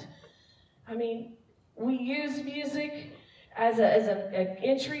that. I mean, we use music as an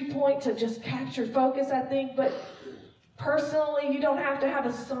entry point to just capture focus, I think, but personally, you don't have to have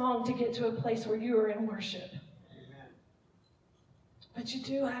a song to get to a place where you are in worship. Amen. But you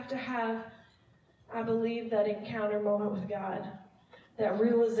do have to have, I believe, that encounter moment with God. That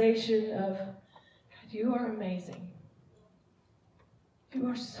realization of, God, you are amazing. You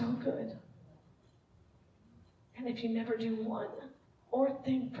are so good. And if you never do one or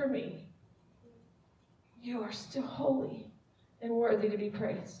thing for me, you are still holy and worthy to be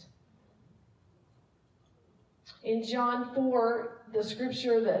praised. In John 4, the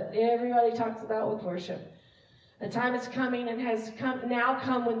scripture that everybody talks about with worship, the time is coming and has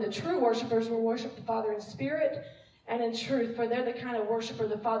come when the true worshipers will worship the Father in spirit and in truth, for they're the kind of worshiper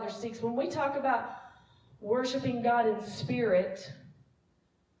the Father seeks. When we talk about worshiping God in spirit,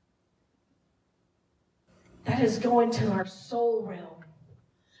 that is going to our soul realm.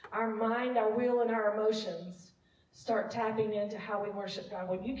 Our mind, our will, and our emotions start tapping into how we worship God.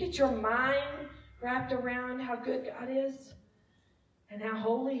 When you get your mind wrapped around how good God is and how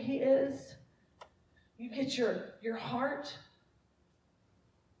holy he is, you get your heart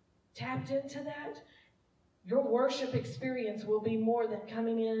tapped into that, your worship experience will be more than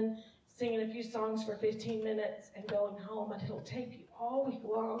coming in, singing a few songs for 15 minutes and going home, but it'll take you all week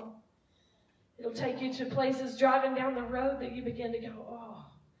long. It'll take you to places driving down the road that you begin to go, oh,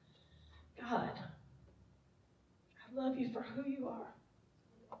 God, I love you for who you are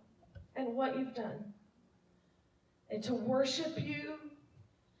and what you've done. And to worship you,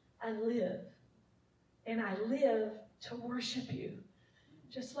 I live. And I live to worship you.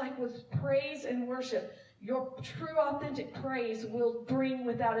 Just like with praise and worship, your true, authentic praise will bring,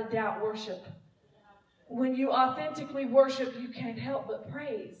 without a doubt, worship. When you authentically worship, you can't help but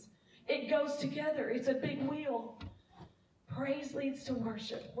praise. It goes together. It's a big wheel. Praise leads to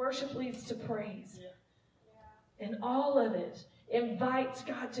worship. Worship leads to praise. And all of it invites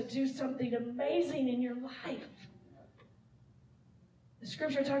God to do something amazing in your life. The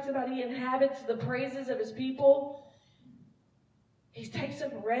scripture talks about he inhabits the praises of his people. He takes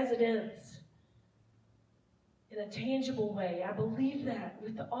up residence in a tangible way. I believe that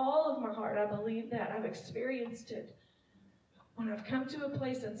with all of my heart. I believe that. I've experienced it. When I've come to a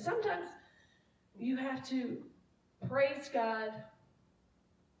place, and sometimes you have to praise God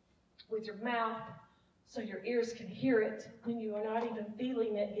with your mouth so your ears can hear it when you are not even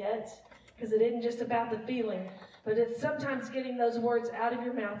feeling it yet, because it isn't just about the feeling, but it's sometimes getting those words out of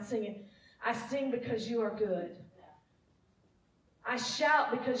your mouth, singing. I sing because you are good. I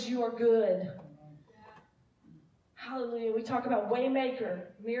shout because you are good. Hallelujah. We talk about waymaker,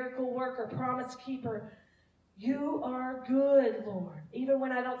 miracle worker, promise keeper. You are good, Lord. Even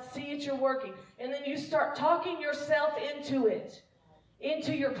when I don't see it, you're working. And then you start talking yourself into it,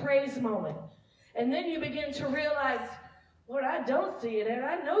 into your praise moment. And then you begin to realize, Lord, I don't see it, and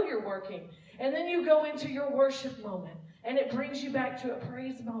I know you're working. And then you go into your worship moment, and it brings you back to a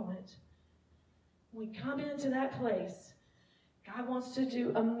praise moment. When we come into that place, God wants to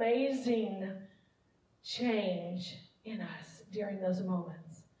do amazing change in us during those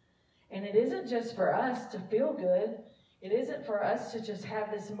moments. And it isn't just for us to feel good. It isn't for us to just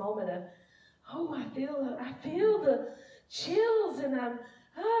have this moment of, oh, I feel the chills, and I'm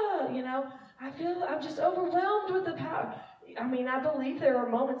just overwhelmed with the power. I mean, I believe there are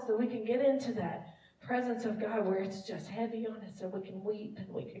moments that we can get into that presence of God where it's just heavy on us and we can weep and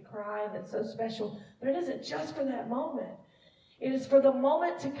we can cry and it's so special. But it isn't just for that moment. It is for the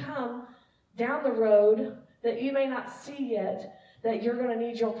moment to come down the road that you may not see yet, that you're going to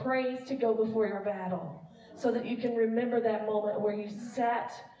need your praise to go before your battle, so that you can remember that moment where you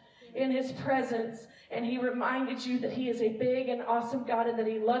sat in his presence and he reminded you that he is a big and awesome God and that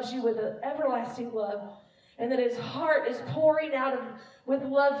he loves you with an everlasting love, and that his heart is pouring out with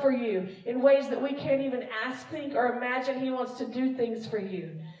love for you in ways that we can't even ask, think, or imagine. He wants to do things for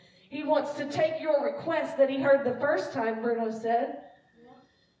you. He wants to take your request that he heard the first time, Bruno said,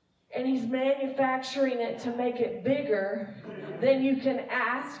 and he's manufacturing it to make it bigger than you can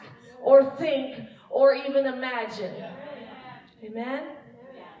ask or think or even imagine. Amen?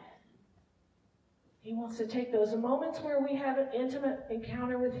 He wants to take those moments where we have an intimate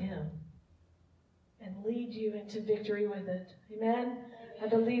encounter with him and lead you into victory with it. Amen? I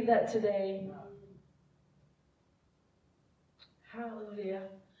believe that today. Hallelujah.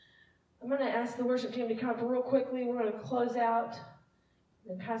 I'm going to ask the worship team to come up real quickly. We're going to close out.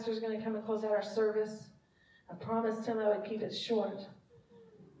 The pastor's going to come and close out our service. I promised him I would keep it short.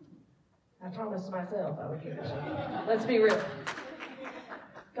 I promised myself I would keep it short. Let's be real.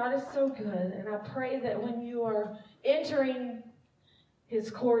 God is so good, and I pray that when you are entering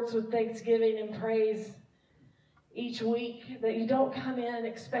his courts with thanksgiving and praise each week, that you don't come in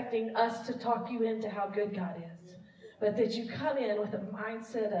expecting us to talk you into how good God is, but that you come in with a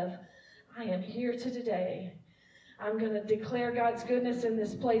mindset of, I am here today. I'm going to declare God's goodness in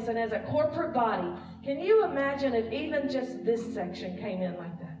this place. And as a corporate body, can you imagine if even just this section came in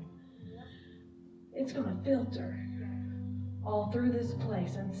like that? It's going to filter all through this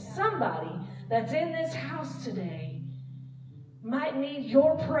place. And somebody that's in this house today might need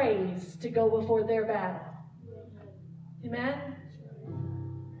your praise to go before their battle. Amen?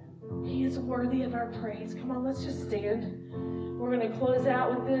 He is worthy of our praise. Come on, let's just stand. We're going to close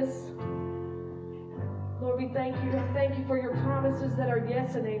out with this. Lord, we thank you. I thank you for your promises that are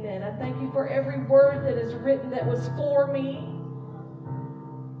yes and amen. I thank you for every word that is written that was for me.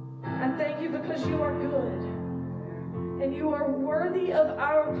 I thank you because you are good. And you are worthy of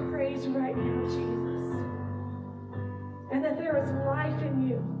our praise right now, Jesus. And that there is life in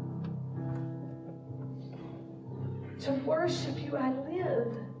you. To worship you, I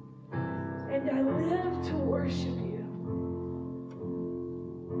live. And I live to worship you.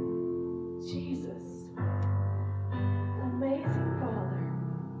 Jesus. Amazing Father,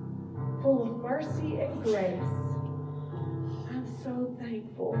 full of mercy and grace. I'm so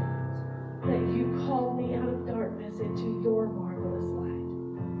thankful that you called me out of darkness into your marvelous light.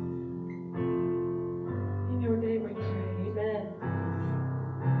 In your name we pray, amen.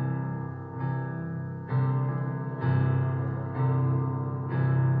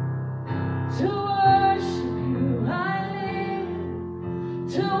 To worship you, I live.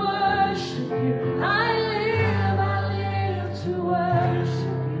 To worship you, I live. To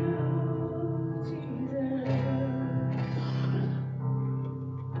worship you, Jesus.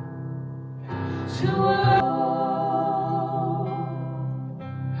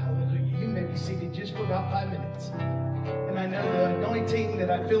 Hallelujah. You may be seated just for about 5 minutes. And I know the anointing that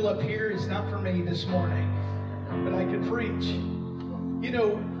I feel up here is not for me this morning, but I could preach. You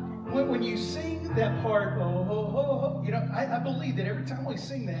know, when you sing that part, I believe that every time we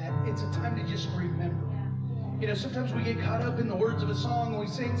sing that, it's a time to just remember. You know, sometimes we get caught up in the words of a song and we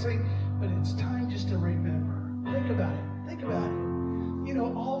sing, but it's time just to remember. Think about it. Think about it. You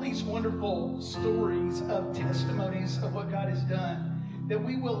know, all these wonderful stories of testimonies of what God has done, that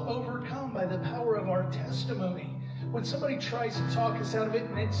we will overcome by the power of our testimony. When somebody tries to talk us out of it,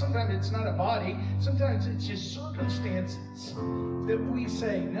 and sometimes it's not a body, sometimes it's just circumstances, that we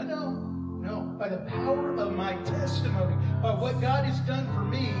say, no, by the power of my testimony, by what God has done for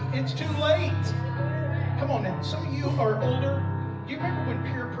me, it's too late. Come on now, some of you are older. Do you remember when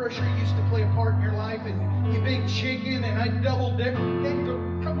peer pressure used to play a part in your life and you big chicken and I double dip? Then go,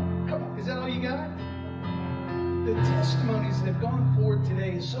 come on. Is that all you got? The testimonies that have gone forward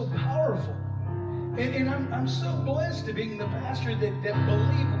today is so powerful. And I'm so blessed to being the pastor that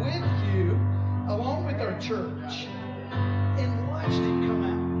believed with you, along with our church, and watched it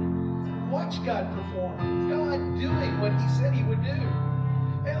come out. Watch God perform. God doing what He said He would do.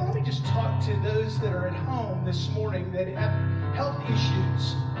 And let me just talk to those that are at home this morning that have health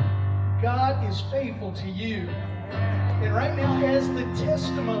issues. God is faithful to you. And right now, as the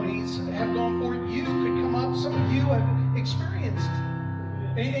testimonies have gone forward, you could come up. Some of you have experienced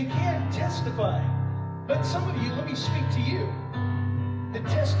and can testify. But some of you, let me speak to you. The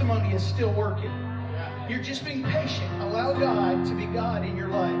testimony is still working. You're just being patient. Allow God to be God in your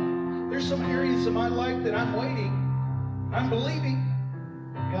life. There's some areas of my life that I'm waiting. I'm believing.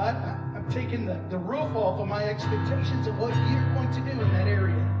 God, I'm taking the roof off of my expectations of what you're going to do in that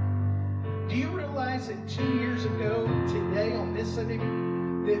area. Do you realize that 2 years ago, today, on this Sunday,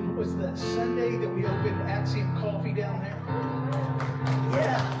 it was the Sunday that we opened Axiom Coffee down there?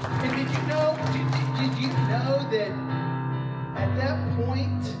 Yeah. And did you know that at that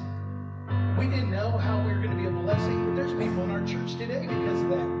point, we didn't know how we were going to be a blessing, but there's people in our church today because of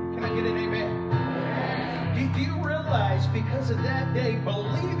that. Can I get an amen? Do you realize because of that day,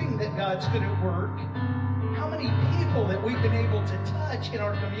 believing that God's going to work, how many people that we've been able to touch in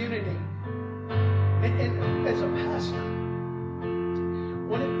our community? And as a pastor,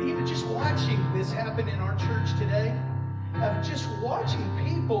 even just watching this happen in our church today, of just watching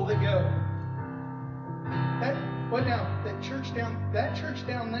people that go, that church down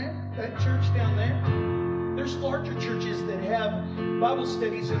there, there's larger churches that have Bible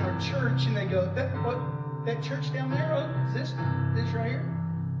studies in our church, and they go, that church down there, oh, is this right here?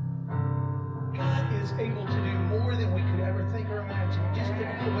 God is able to do more than we could ever think or imagine. Just think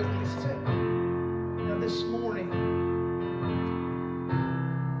of what He said. Now this morning,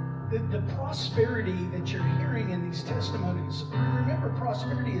 the prosperity that you're hearing in these testimonies, remember,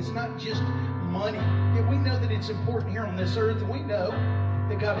 prosperity is not just money. Yeah, we know that it's important here on this earth, and we know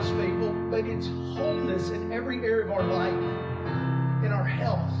that God is faithful, but it's wholeness in every area of our life, in our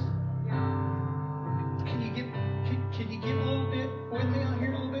health. Can you get a little bit with me on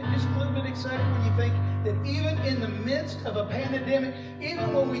here a little bit? Just a little bit excited when you think that even in the midst of a pandemic,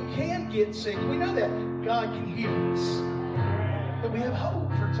 even when we can get sick, we know that God can heal us. That we have hope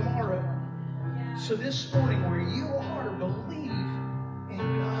for tomorrow. So this morning, where you are, believe in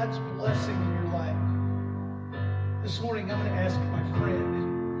God's blessing in your life. This morning, I'm going to ask my friend,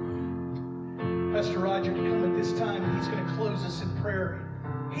 Pastor Roger, to come at this time, and he's going to close us in prayer.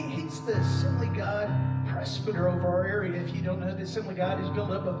 He's the Assembly God presbyter over our area. If you don't know, the Assembly God is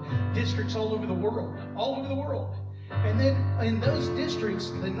built up of districts all over the world. All over the world. And then in those districts,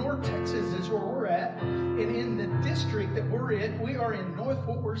 the North Texas is where we're at. And in the district that we're in, we are in North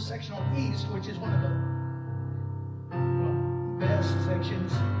Fort Worth Sectional East, which is one of the best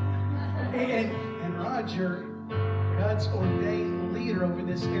sections. And Roger, God's ordained leader over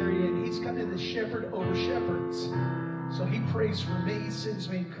this area, and he's kind of the shepherd over shepherds. So he prays for me, sends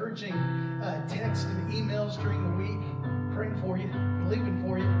me encouraging texts and emails during the week, praying for you, believing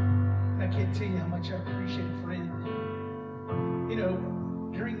for you. And I can't tell you how much I appreciate it, friend. You know,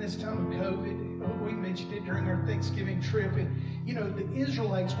 during this time of COVID, we mentioned it during our Thanksgiving trip, the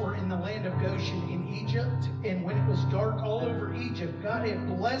Israelites were in the land of Goshen in Egypt, and when it was dark all over Egypt, God had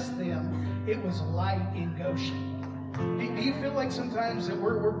blessed them. It was light in Goshen. Do you feel like sometimes that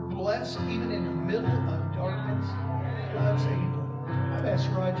we're blessed even in the middle of darkness? God's able. I've asked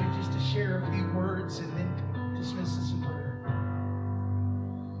Roger just to share a few words and then dismiss us in prayer.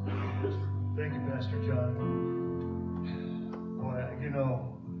 Thank you, Pastor John. Boy,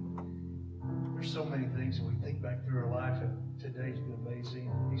 there's so many things that we think back through our life, and today's been amazing.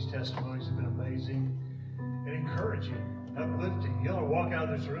 These testimonies have been amazing and encouraging, uplifting. You ought to walk out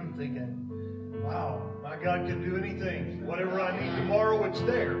of this room thinking, wow, my God can do anything. Whatever I need tomorrow, it's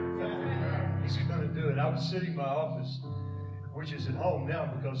there. He's going to do it. I was sitting in my office, which is at home now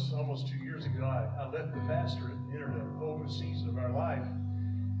because almost 2 years ago I left the pastorate and entered a whole new season of our life.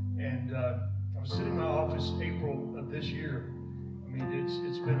 And I was sitting in my office April of this year. I mean,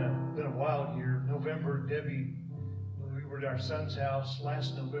 it's been a wild year. November, Debbie, we were at our son's house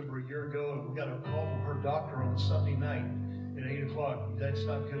last November a year ago, and we got a call from her doctor on Sunday night at 8 o'clock. That's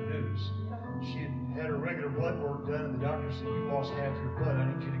not good news. She had her regular blood work done, and the doctor said, you lost half your blood. I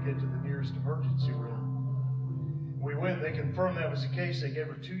need you to get to the nearest emergency room. We went. They confirmed that was the case. They gave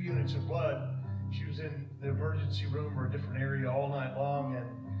her 2 units of blood. She was in the emergency room or a different area all night long.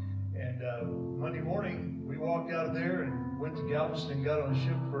 And Monday morning, we walked out of there, and went to Galveston and got on a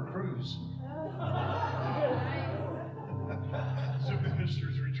ship for a cruise. It's a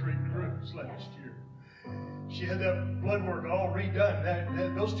minister's retreat cruise last year. She had that blood work all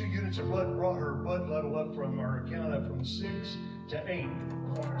redone. Those 2 units of blood brought her blood level up from our account up from 6 to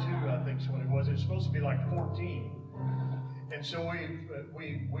 8.2, I think is what it was. It was supposed to be like 14. And so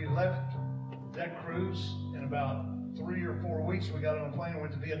we left that cruise in about 3 or 4 weeks. We got on a plane and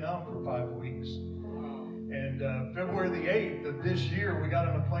went to Vietnam for 5 weeks. And February the 8th of this year, we got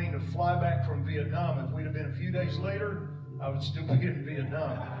on a plane to fly back from Vietnam. If we'd have been a few days later, I would still be in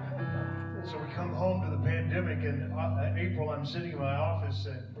Vietnam. So we come home to the pandemic, and in April, I'm sitting in my office,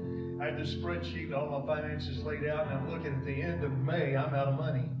 and I had this spreadsheet with all my finances laid out, and I'm looking at the end of May, I'm out of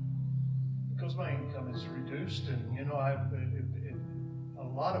money. Because my income is reduced, and you know, a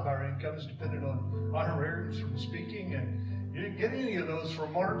lot of our income is dependent on honorariums from speaking, and you didn't get any of those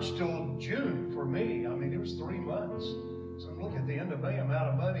from March till June for me. I mean, it was 3 months. So I'm looking at the end of May, I'm out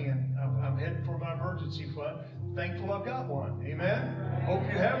of money, and I'm heading for my emergency fund. Thankful I've got one. Amen? Hope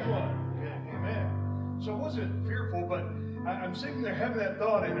you have one. Amen. So I wasn't fearful, but I'm sitting there having that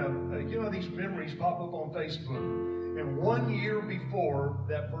thought, and you know, these memories pop up on Facebook. And 1 year before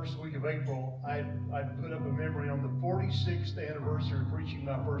that first week of April, I put up a memory on the 46th anniversary of preaching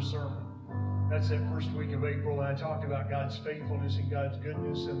my first sermon. That's that first week of April, and I talked about God's faithfulness and God's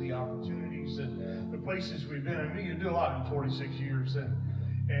goodness and the opportunities and the places we've been. I mean, you do a lot in 46 years, and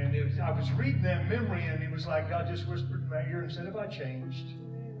I was reading that memory, and it was like God just whispered in my ear and said, "Have I changed?"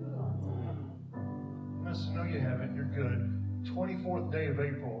 And I said, "No, you haven't. You're good." 24th day of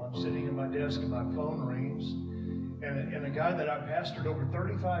April, I'm sitting at my desk and my phone rings, and a guy that I pastored over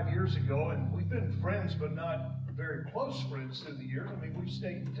 35 years ago, and we've been friends, but not very close friends through the years. I mean, we've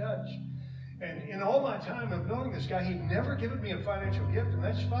stayed in touch. And in all my time of knowing this guy, he'd never given me a financial gift, and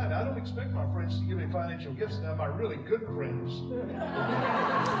that's fine. I don't expect my friends to give me financial gifts. Now, my really good friends.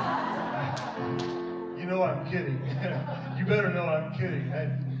 You know I'm kidding. You better know I'm kidding.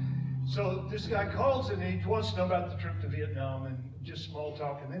 So this guy calls and he wants to know about the trip to Vietnam and just small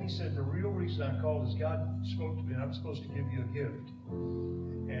talk. And then he said, the real reason I called is God spoke to me and I'm supposed to give you a gift.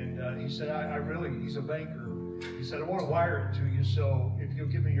 And he said, he's a banker. He said, I want to wire it to you, so if you'll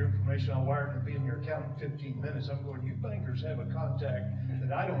give me your information, I'll wire it and be in your account in 15 minutes. I'm going, you bankers have a contact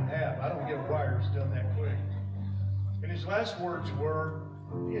that I don't have. I don't get wires done that quick. And his last words were,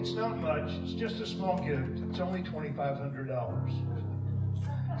 it's not much. It's just a small gift. It's only $2,500.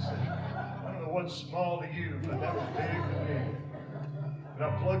 I don't know what's small to you, but that was big to me. And I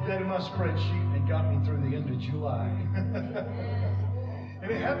plugged that in my spreadsheet, and it got me through the end of July. And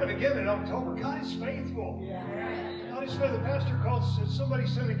it happened again in October. God is faithful. God is faithful. The pastor called and said, somebody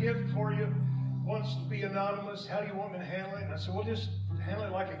sent a gift for you, wants to be anonymous. How do you want me to handle it? And I said, well, just handle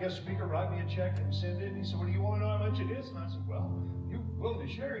it like a guest speaker. Write me a check and send it. And he said, well, do you want to know how much it is? And I said, well, you willing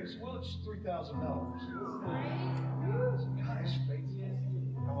to share? He said, well, it's $3,000. God is faithful.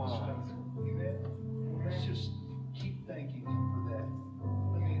 Amen. Let's just keep thanking Him for that.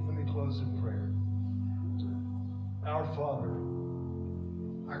 Let me close in prayer. Our Father,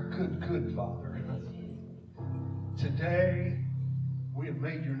 our good Father, today we have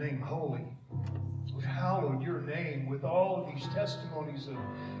made your name holy. We've hallowed your name with all of these testimonies of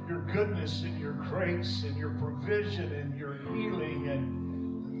your goodness and your grace and your provision and your healing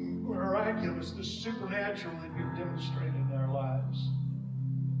and miraculous, the supernatural that you've demonstrated in our lives.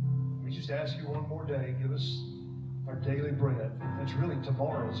 We just ask you one more day, give us our daily bread. It's really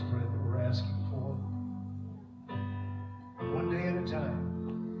tomorrow's bread that we're asking for. One day at a time.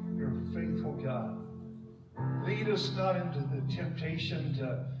 You're a faithful God. Lead us not into the temptation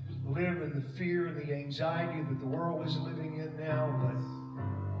to live in the fear and the anxiety that the world is living in now,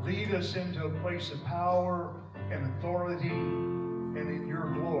 but lead us into a place of power and authority and in your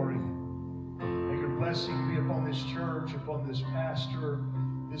glory. May your blessing be upon this church, upon this pastor,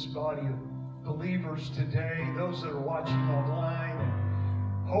 this body of believers today, those that are watching online and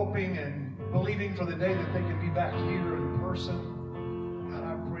hoping and believing for the day that they can be back here in person. God,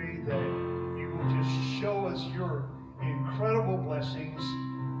 I pray that you will just show us your incredible blessings,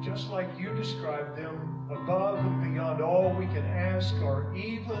 just like you described them, above and beyond all we can ask or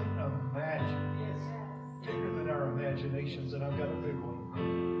even imagine. Bigger than our imaginations, and I've got a big one,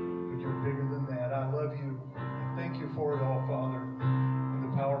 but you're bigger than that. I love you. Thank you for it all, Father. In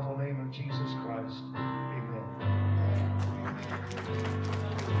the powerful name of Jesus Christ. Amen.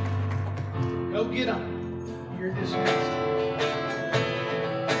 Go get them. You're dismissed.